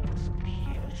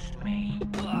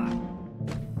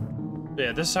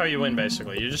 Yeah, this is how you win,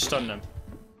 basically. You just stun them.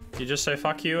 You just say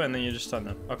fuck you, and then you just stun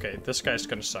them. Okay, this guy's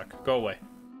gonna suck. Go away.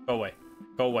 Go away.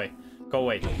 Go away. Go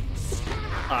away.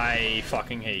 I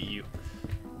fucking hate you.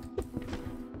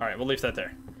 Alright, we'll leave that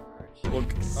there.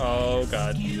 Oh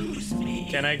god.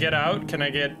 Can I get out? Can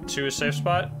I get to a safe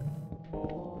spot?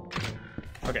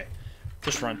 Okay.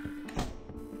 Just run.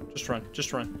 Just run.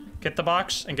 Just run. Get the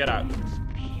box and get out.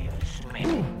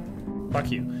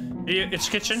 Fuck you. It's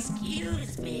kitchen.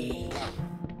 Excuse me.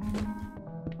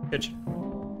 Kitchen.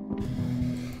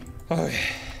 Okay.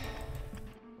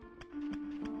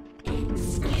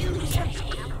 Excuse me.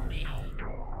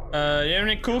 You have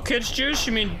any cool kids juice?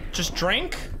 You mean just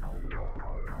drink?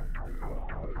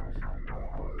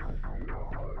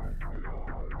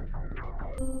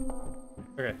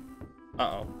 Okay.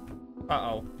 Uh-oh.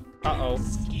 Uh-oh. Uh-oh.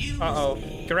 Uh-oh.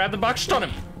 Grab the box, stun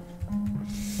him!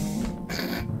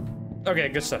 Okay,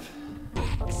 good stuff.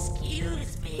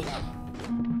 Excuse me.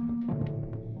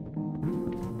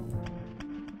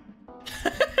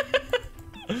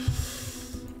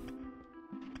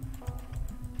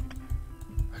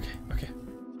 Okay.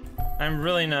 I'm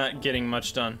really not getting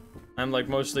much done. I'm like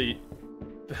mostly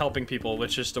helping people,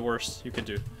 which is the worst you could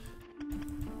do.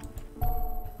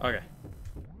 Okay.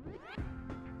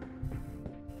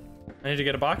 I need to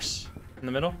get a box in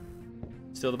the middle.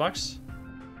 Steal the box.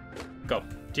 Go.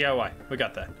 DIY. We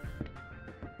got that.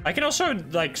 I can also,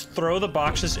 like, throw the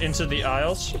boxes into the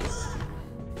aisles.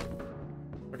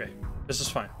 Okay. This is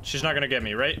fine. She's not gonna get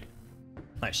me, right?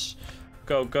 Nice.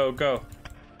 Go, go, go.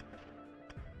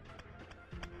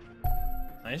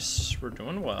 Nice. We're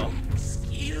doing well.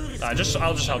 I'll just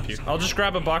help you. I'll just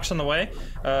grab a box on the way.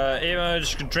 Ava,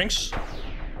 just drinks.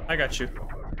 I got you.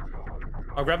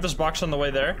 I'll grab this box on the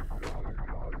way there.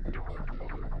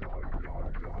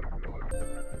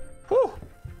 Whew!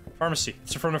 Pharmacy.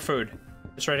 It's in front of food.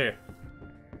 It's right here.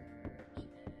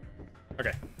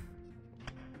 Okay.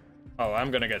 Oh, I'm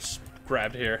gonna get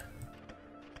grabbed here.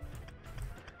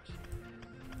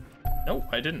 No,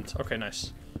 I didn't. Okay,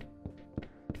 nice.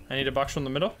 I need a box from the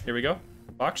middle. Here we go.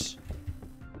 Box.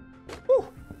 Woo!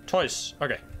 Toys.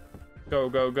 Okay. Go,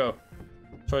 go, go.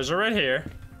 Toys are right here.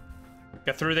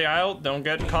 Get through the aisle. Don't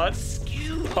get caught.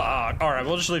 Fuck. Alright,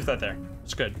 we'll just leave that there.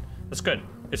 It's good. That's good.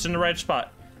 It's in the right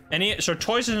spot. So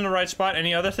toys is in the right spot.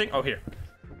 Any other thing? Oh, here.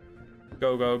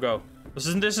 Go, go, go.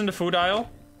 Isn't this in the food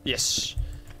aisle? Yes.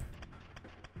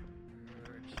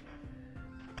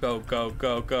 Go, go,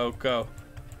 go, go, go.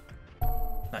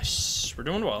 Nice. We're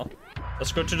doing well.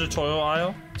 Let's go to the toy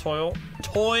aisle. Toy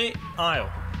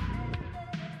aisle.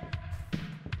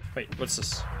 Wait, what's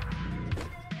this?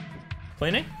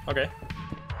 Cleaning? Okay.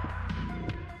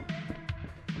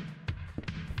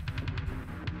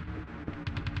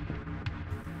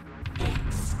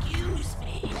 Excuse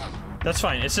me. That's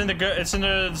fine. It's in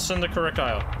the correct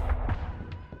aisle.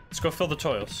 Let's go fill the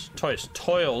toys. Toys.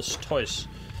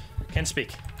 Can't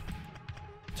speak.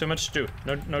 Too much to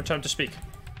do. No time to speak.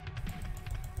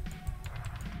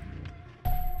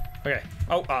 Okay.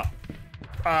 Oh,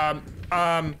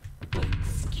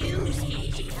 Excuse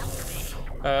me.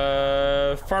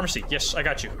 pharmacy. Yes, I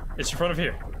got you. It's in front of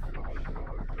here.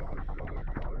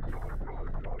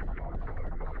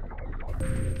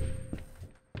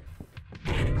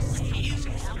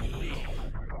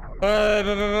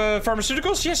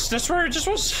 Pharmaceuticals? Yes, that's where it just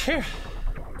was. Here.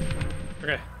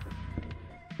 Okay.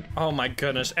 Oh my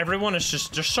goodness, everyone is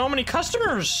just, there's so many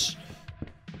customers!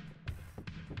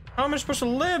 How am I supposed to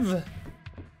live?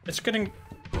 It's getting...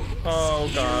 Oh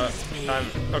god.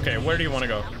 Okay, where do you want to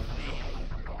go?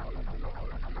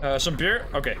 Some beer?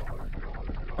 Okay.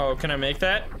 Oh, can I make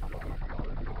that?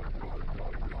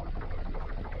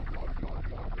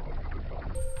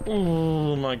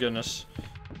 Oh my goodness.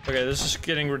 Okay, this is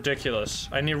getting ridiculous.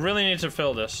 I really need to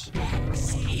fill this.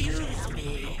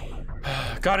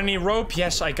 Got any rope?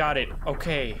 Yes, I got it.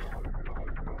 Okay.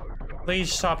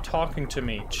 Please stop talking to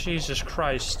me. Jesus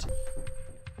Christ.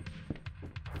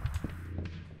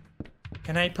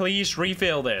 Can I please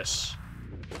refill this?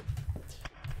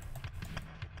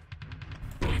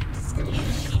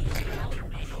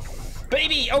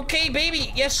 Baby! Okay,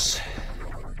 baby! Yes!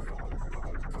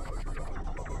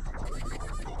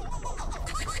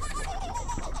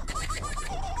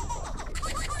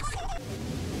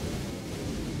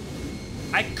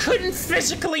 I couldn't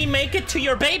physically make it to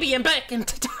your baby and back in the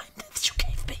time that you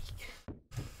gave me.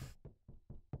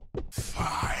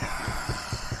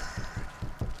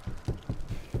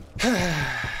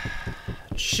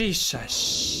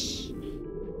 Jesus.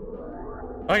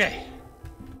 Okay.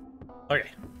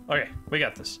 Okay, we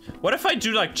got this. What if I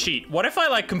do like cheat? What if I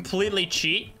like completely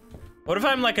cheat? What if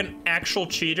I'm like an actual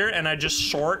cheater and I just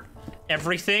sort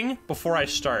everything before I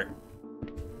start?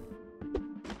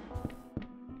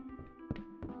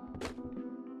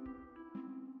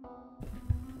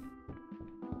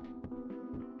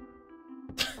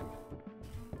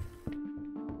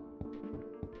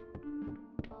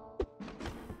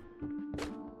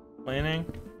 Cleaning?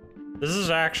 This is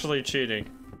actually cheating.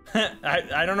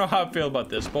 I don't know how I feel about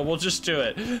this, but we'll just do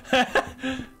it.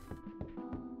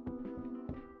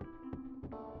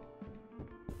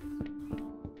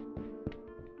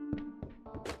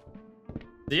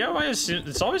 DIY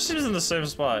it always seems in the same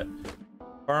spot.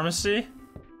 Pharmacy?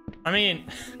 I mean,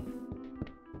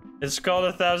 it's called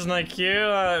 1000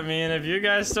 IQ. I mean, if you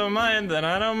guys don't mind, then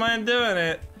I don't mind doing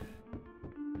it.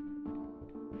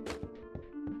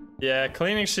 Yeah,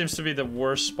 cleaning seems to be the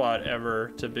worst spot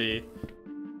ever to be.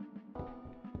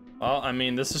 Well, I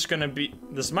mean, this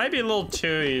might be a little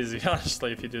too easy,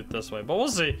 honestly, if you do it this way, but we'll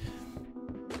see.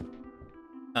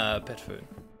 Pet food.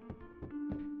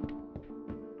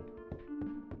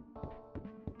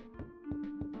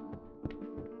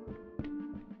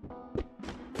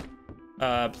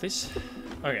 Please?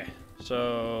 Okay,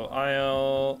 so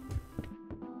aisle...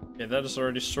 Okay, that is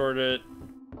already sorted.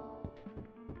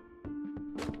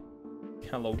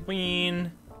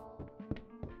 Halloween.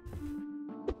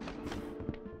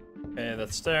 Okay,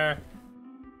 that's there.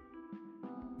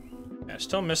 Yeah, I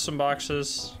still miss some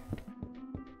boxes.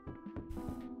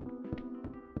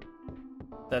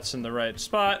 That's in the right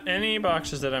spot. Any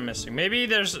boxes that I'm missing? Maybe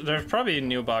there's probably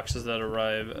new boxes that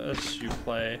arrive as you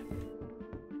play.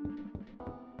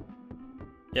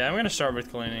 Yeah, I'm gonna start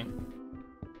with cleaning.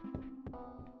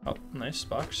 Oh, nice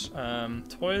box.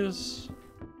 Toys.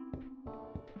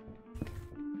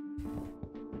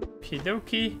 Okie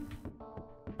dokie.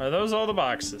 Are those all the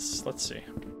boxes? Let's see.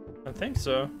 I think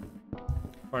so.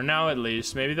 Or now at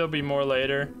least. Maybe there'll be more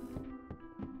later.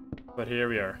 But here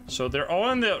we are. So they're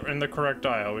all in the correct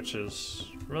aisle, which is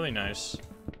really nice.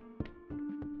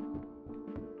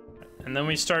 And then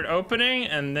we start opening,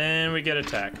 and then we get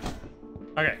attacked.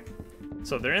 Okay.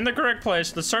 So they're in the correct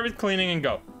place. Let's start with cleaning and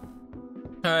go.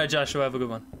 Alright, Joshua, have a good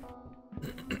one.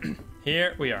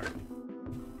 Here we are.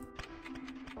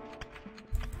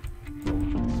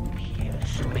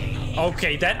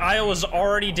 Okay, that aisle was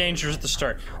already dangerous at the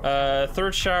start.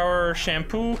 Third shower,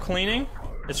 shampoo, cleaning.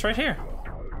 It's right here.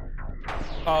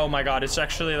 Oh my god, it's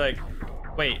actually like...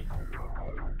 Wait.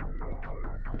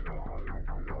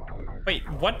 Wait,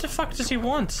 what the fuck does he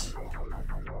want?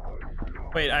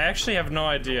 Wait, I actually have no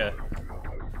idea.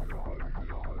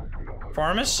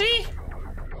 Pharmacy?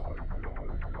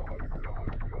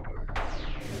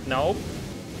 Nope.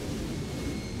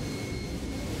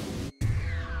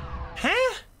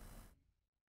 Huh?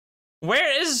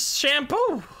 Where is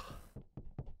shampoo?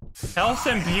 Health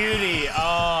and beauty.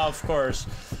 Oh, of course.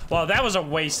 Well, that was a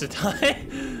waste of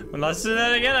time. Let's do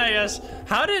that again, I guess.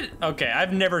 How did... Okay,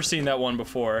 I've never seen that one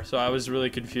before, so I was really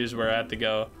confused where I had to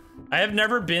go. I have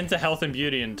never been to health and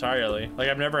beauty entirely. Like,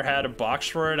 I've never had a box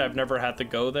for it. I've never had to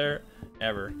go there,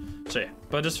 ever. So yeah,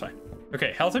 but it's fine.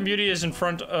 Okay, health and beauty is in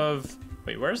front of...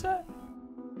 Wait, where's that?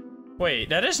 Wait,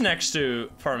 that is next to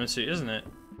pharmacy, isn't it?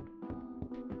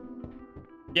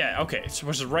 Yeah, okay, so it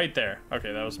was right there.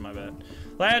 Okay, that was my bad.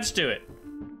 Let's do it.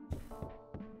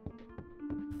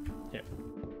 Yeah.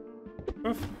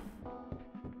 Oof.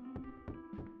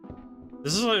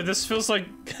 This feels like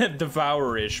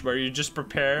Devour-ish, where you just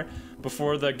prepare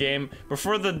before the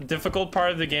difficult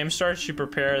part of the game starts. You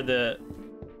prepare the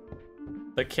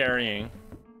carrying,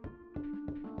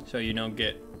 so you don't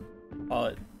get all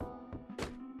it.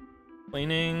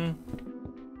 Cleaning.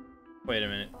 Wait a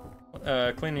minute.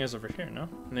 Cleaning is over here, no?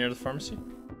 Near the pharmacy.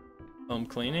 Home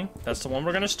cleaning. That's the one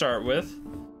we're gonna start with.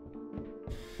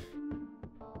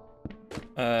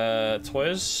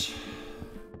 Toys.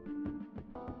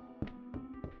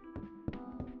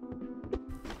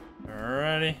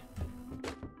 Alrighty.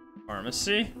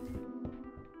 Pharmacy.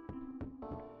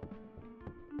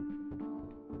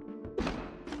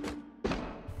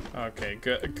 Okay,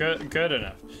 good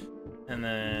enough. And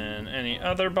then any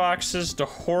other boxes? The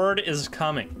horde is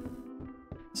coming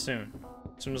soon.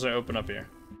 As soon as I open up here.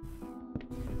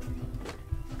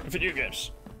 Video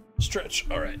games. Stretch.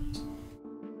 All right.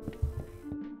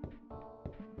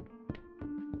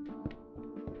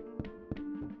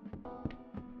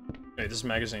 Wait, this is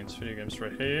magazines, video games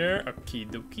right here. Okie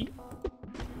dokie.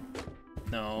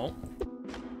 No.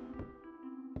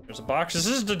 There's a box. Is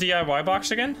this the DIY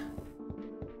box again?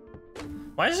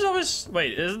 Why is it always...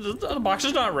 Wait, is the box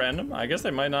is not random? I guess they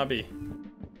might not be.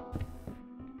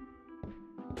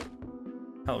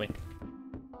 Halloween.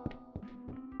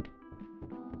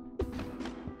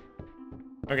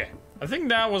 Okay, I think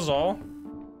that was all.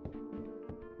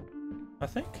 I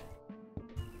think.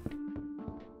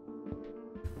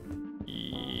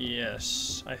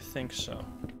 Yes, I think so.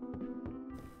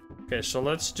 Okay, so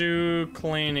let's do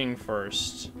cleaning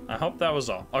first. I hope that was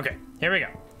all. Okay, here we go.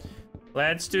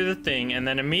 Let's do the thing and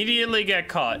then immediately get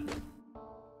caught.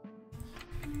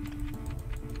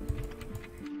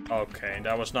 Okay,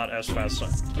 that was not as fast.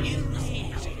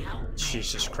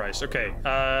 Jesus Christ. Okay,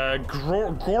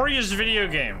 goriest video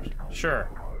game. Sure.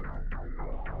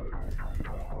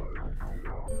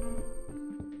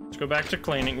 Let's go back to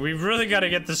cleaning. We've really got to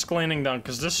get this cleaning done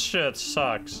because this shit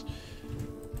sucks.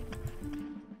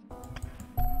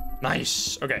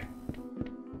 Nice. Okay.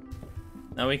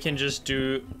 Now we can just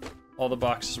do all the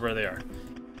boxes where they are.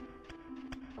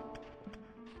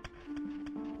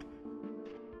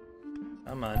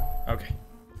 Come on. Okay.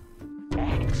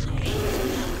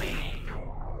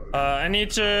 I need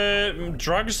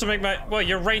drugs to make my... Well,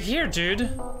 you're right here, dude.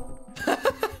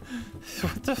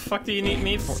 What the fuck do you need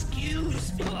me for?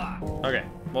 Okay,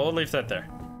 well, we'll leave that there.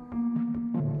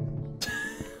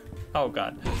 Oh,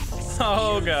 God.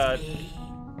 Oh, God.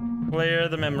 Clear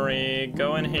the memory.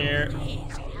 Go in here.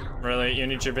 Really? You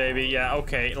need your baby? Yeah,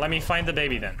 okay. Let me find the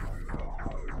baby then.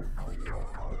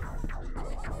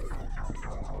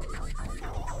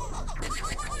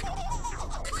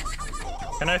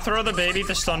 Can I throw the baby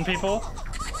to stun people?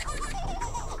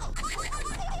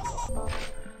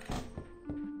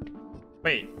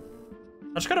 Wait.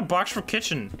 I just got a box for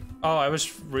kitchen. Oh, I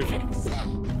was roofing.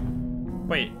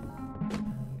 Wait.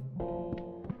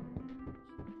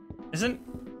 Isn't...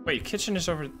 Wait, kitchen is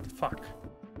over... Fuck.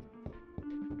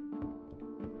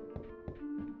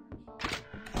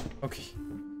 Okay.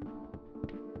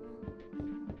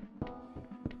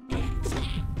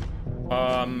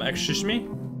 Excuse me?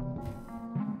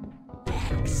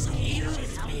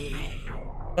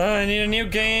 I need a new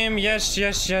game. Yes,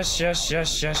 yes, yes, yes,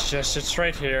 yes, yes, yes. It's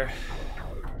right here.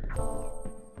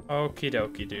 Okie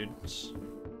dokie, dudes.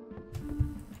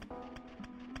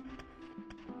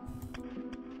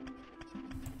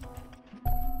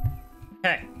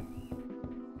 Hey.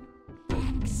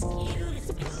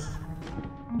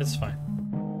 It's fine.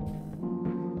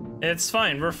 It's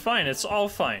fine. We're fine. It's all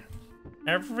fine.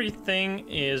 Everything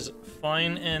is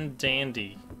fine and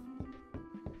dandy.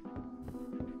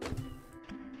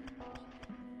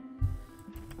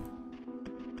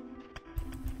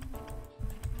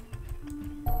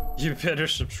 You better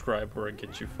subscribe or I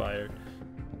get you fired.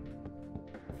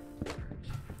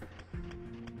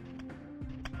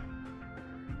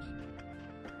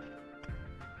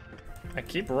 I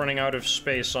keep running out of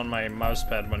space on my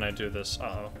mousepad when I do this.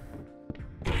 Uh-oh.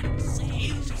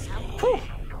 Whew.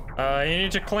 You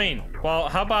need to clean. Well,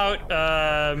 how about,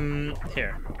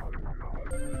 here.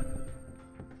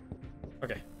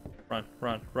 Okay. Run,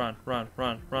 run, run, run,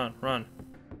 run, run, run.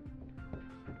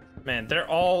 Man, they're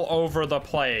all over the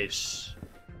place.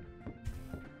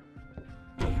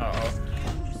 Uh-oh.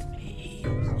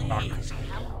 Fuck.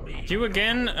 You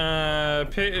again?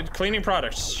 Cleaning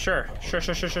products. Sure. Sure.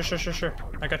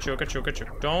 I got you.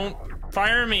 Don't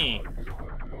fire me.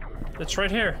 It's right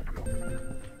here.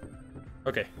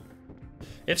 Okay.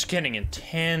 It's getting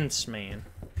intense, man.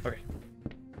 Okay.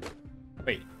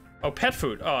 Wait. Oh, pet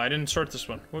food. Oh, I didn't sort this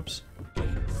one. Whoops.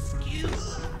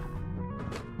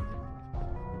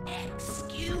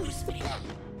 Excuse me.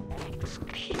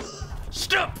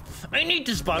 Stop! I need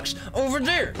this box over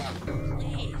there.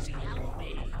 Please help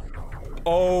me.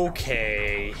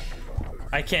 Okay.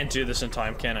 I can't do this in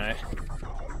time, can I?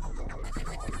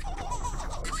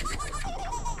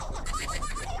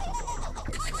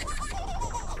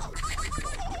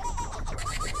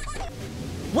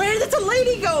 Where did the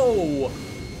lady go?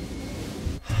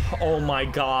 Oh my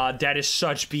god, that is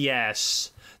such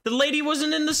BS. The lady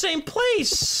wasn't in the same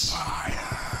place.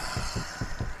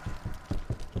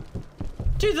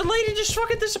 Dude, the lady just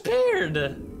fucking disappeared.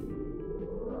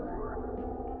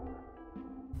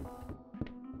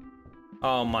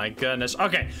 Oh my goodness.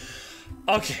 Okay.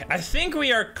 Okay, I think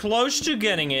we are close to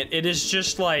getting it. It is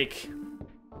just like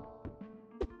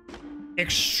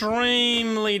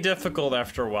extremely difficult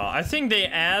after a while. I think they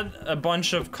add a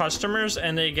bunch of customers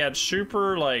and they get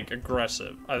super like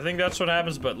aggressive. I think that's what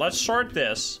happens, but let's sort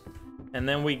this and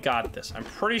then we got this. I'm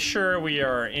pretty sure we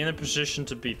are in a position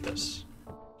to beat this.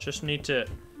 Just need to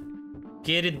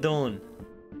Get it done.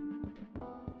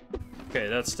 Okay,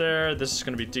 that's there. This is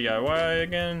gonna be DIY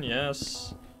again.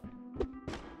 Yes. Gonna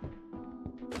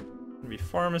be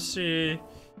pharmacy.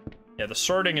 Yeah, the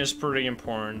sorting is pretty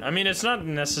important. I mean, it's not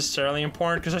necessarily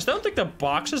important because I don't think the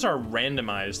boxes are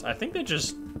randomized. I think they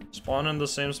just spawn in the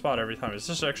same spot every time. Is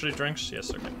this actually drinks?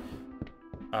 Yes, okay.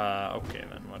 Okay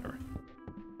then, whatever.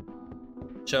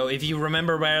 So if you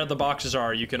remember where the boxes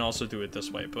are, you can also do it this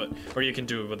way, but or you can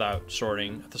do it without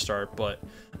sorting at the start, but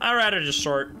I'd rather just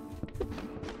sort.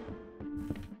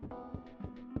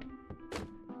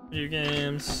 Video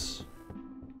games.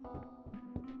 I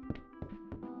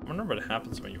wonder what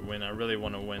happens when you win. I really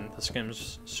want to win. This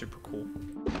game's super cool.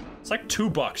 It's like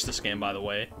 $2 this game, by the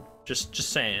way. Just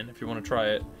saying, if you want to try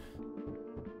it.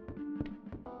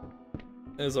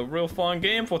 It's a real fun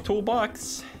game for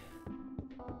 $2.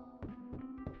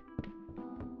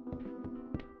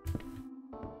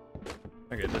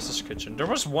 Okay, this is kitchen. There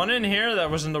was one in here that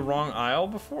was in the wrong aisle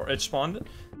before it spawned.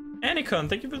 Anikon,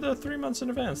 thank you for the 3 months in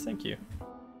advance. Thank you.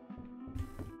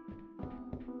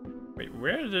 Wait,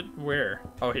 where?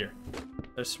 Oh, here.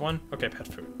 There's one. Okay, pet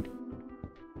food.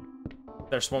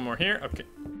 There's one more here. Okay.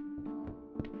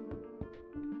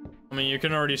 I mean, you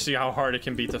can already see how hard it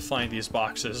can be to find these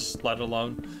boxes, let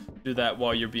alone do that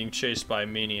while you're being chased by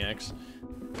maniacs.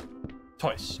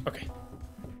 Toys. Okay.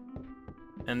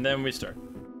 And then we start.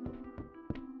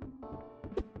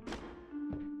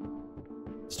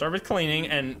 Start with cleaning,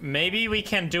 and maybe we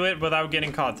can do it without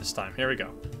getting caught this time. Here we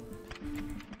go.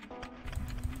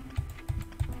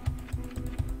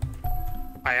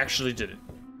 I actually did it.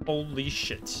 Holy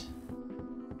shit.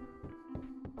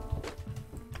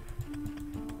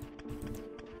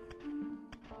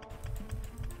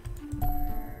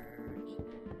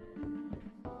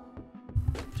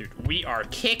 Dude, we are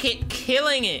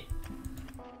killing it.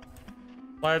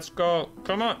 Let's go.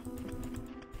 Come on.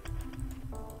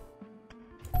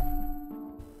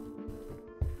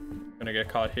 Gonna get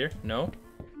caught here? No.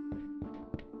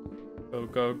 Go,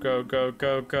 go, go, go,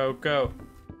 go, go, go.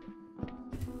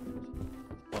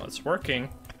 Well, it's working.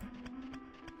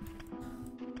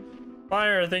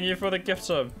 Fire, thank you for the gift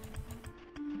sub.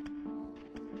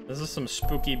 This is some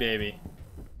spooky baby.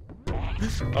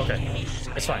 Okay,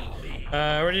 it's fine.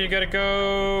 Where do you gotta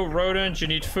go? Rodent, you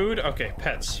need food? Okay,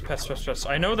 pets. Pets.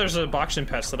 I know there's a box in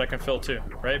pets that I can fill too,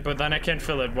 right? But then I can't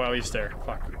fill it while he's there.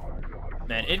 Fuck.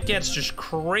 Man, it gets just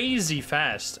crazy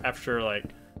fast after like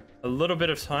a little bit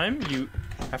of time. You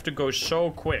have to go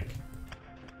so quick.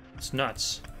 It's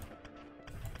nuts.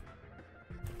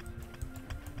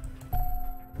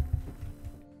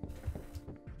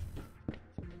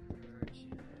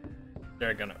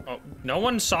 They're gonna... Oh, no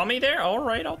one saw me there? All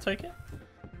right, I'll take it.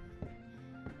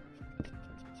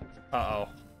 Uh-oh.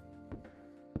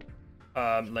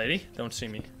 Lady, don't see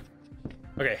me.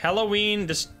 Okay, Halloween,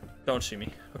 this... Don't see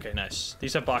me. Okay, nice.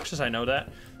 These have boxes, I know that.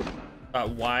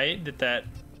 Why did that...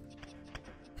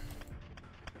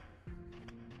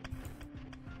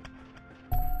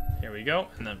 Here we go,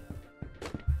 and then...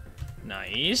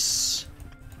 Nice.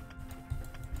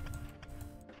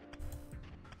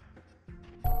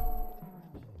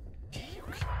 Okay.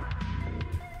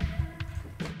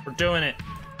 We're doing it.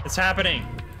 It's happening.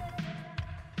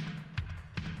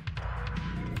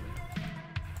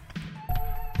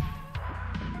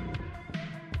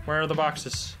 Where are the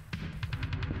boxes?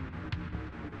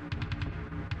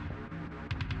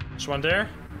 There's one there.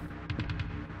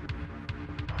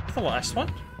 The last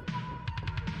one?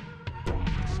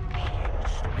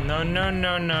 No, no,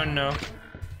 no, no, no.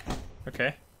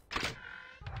 Okay.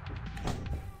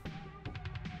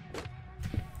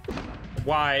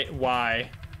 Why?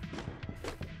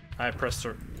 I pressed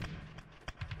her.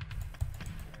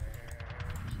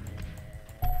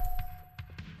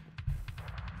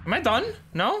 Am I done?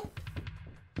 No?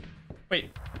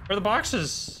 Wait, where are the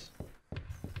boxes?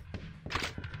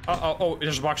 Uh-oh, oh,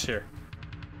 there's a box here.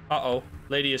 Uh-oh,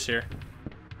 lady is here.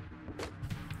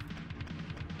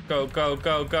 Go, go,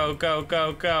 go, go, go,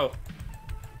 go, go.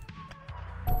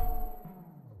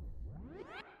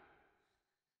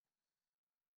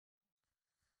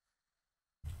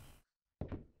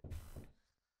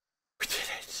 We did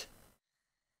it.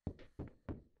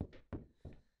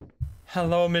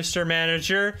 Hello, Mr.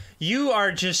 Manager. You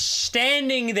are just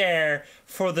standing there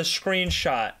for the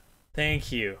screenshot.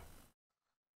 Thank you.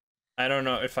 I don't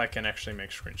know if I can actually make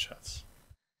screenshots.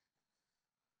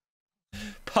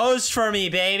 Pose for me,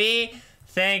 baby.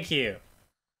 Thank you.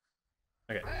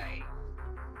 Okay.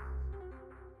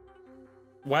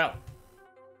 Well,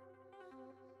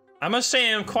 I must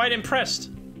say I'm quite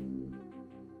impressed.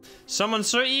 Someone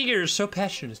so eager, so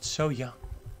passionate, so young.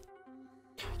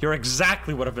 You're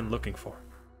exactly what I've been looking for.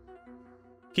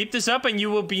 Keep this up and you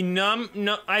will be numb.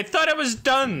 No, I thought I was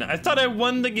done. I thought I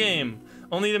won the game.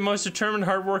 Only the most determined,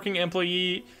 hardworking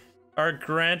employee are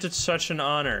granted such an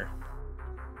honor.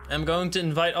 I'm going to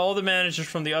invite all the managers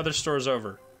from the other stores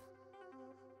over.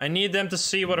 I need them to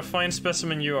see what a fine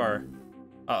specimen you are.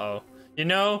 Uh-oh. You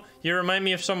know, you remind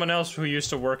me of someone else who used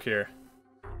to work here.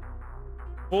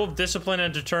 Full of discipline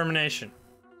and determination.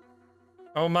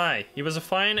 Oh my, he was a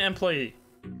fine employee.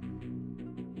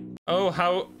 Oh,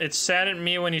 how it saddened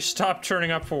me when he stopped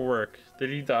turning up for work. Did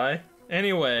he die?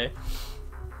 Anyway.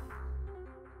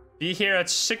 Be here at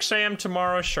 6 AM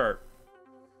tomorrow sharp.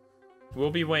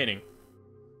 We'll be waiting.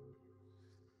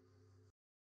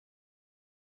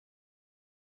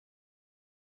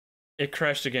 It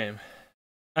crashed the game.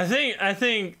 I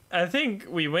think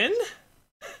we win?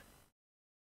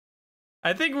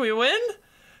 I think we win?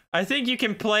 I think you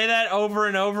can play that over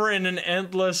and over in an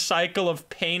endless cycle of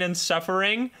pain and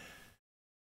suffering.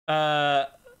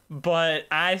 But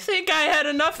I think I had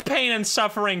enough pain and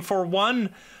suffering for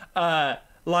one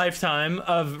lifetime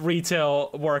of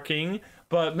retail working.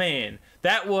 But man,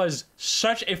 that was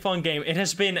such a fun game. It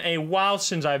has been a while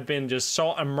since I've been just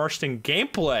so immersed in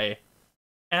gameplay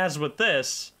as with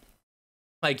this.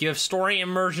 Like, you have story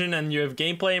immersion and you have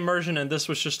gameplay immersion, and this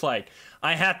was just like,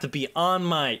 I had to be on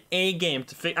my A game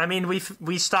to I mean, we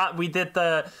did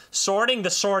the sorting. The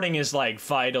sorting is like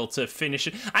vital to finish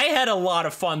it. I had a lot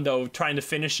of fun though trying to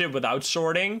finish it without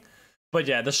sorting. But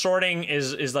yeah, the sorting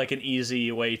is like an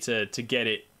easy way to get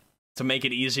it, to make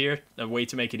it easier, a way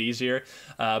to make it easier.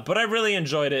 But I really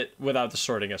enjoyed it without the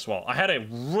sorting as well. I had a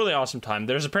really awesome time.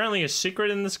 There's apparently a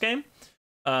secret in this game,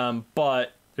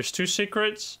 but there's 2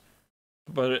 secrets.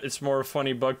 But it's more a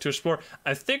funny bug to explore.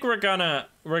 I think we're gonna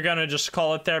just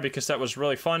call it there because that was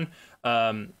really fun.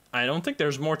 I don't think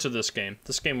there's more to this game.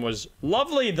 This game was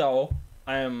lovely though.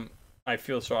 I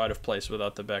feel so out of place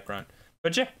without the background.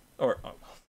 But yeah,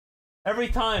 every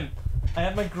time I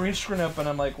have my green screen up and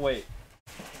I'm like, wait.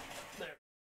 There.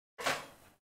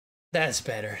 That's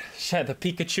better. Yeah, the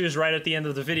Pikachu's right at the end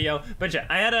of the video. But yeah,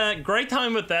 I had a great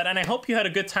time with that, and I hope you had a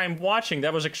good time watching.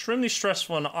 That was extremely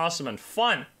stressful and awesome and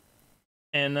fun.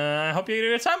 And I hope you had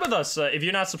a good time with us. If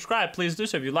you're not subscribed, please do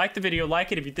so. If you like the video,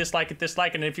 like it. If you dislike it,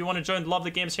 dislike it. And if you want to join the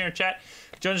lovely games here in chat,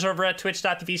 join us over at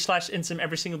twitch.tv/insym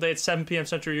every single day at 7 p.m.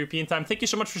 Central European Time. Thank you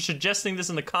so much for suggesting this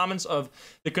in the comments of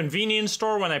the convenience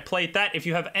store when I played that. If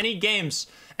you have any games,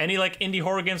 any like indie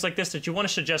horror games like this that you want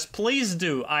to suggest, please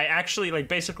do. I actually, like,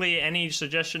 basically any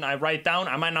suggestion I write down.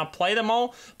 I might not play them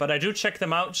all, but I do check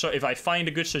them out. So if I find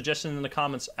a good suggestion in the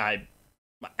comments, I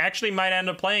actually might end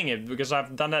up playing it because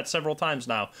I've done that several times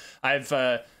now. I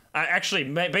actually,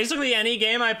 basically any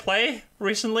game I play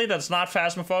recently that's not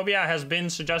Phasmophobia has been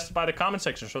suggested by the comment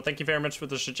section. So thank you very much for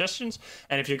the suggestions.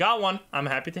 And if you got one, I'm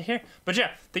happy to hear. But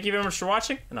yeah, thank you very much for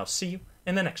watching, and I'll see you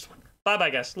in the next one. Bye-bye,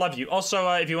 guys. Love you. Also,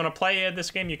 if you want to play this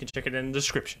game, you can check it in the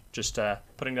description. Just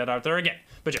putting that out there again.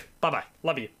 But yeah, bye-bye.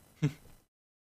 Love you.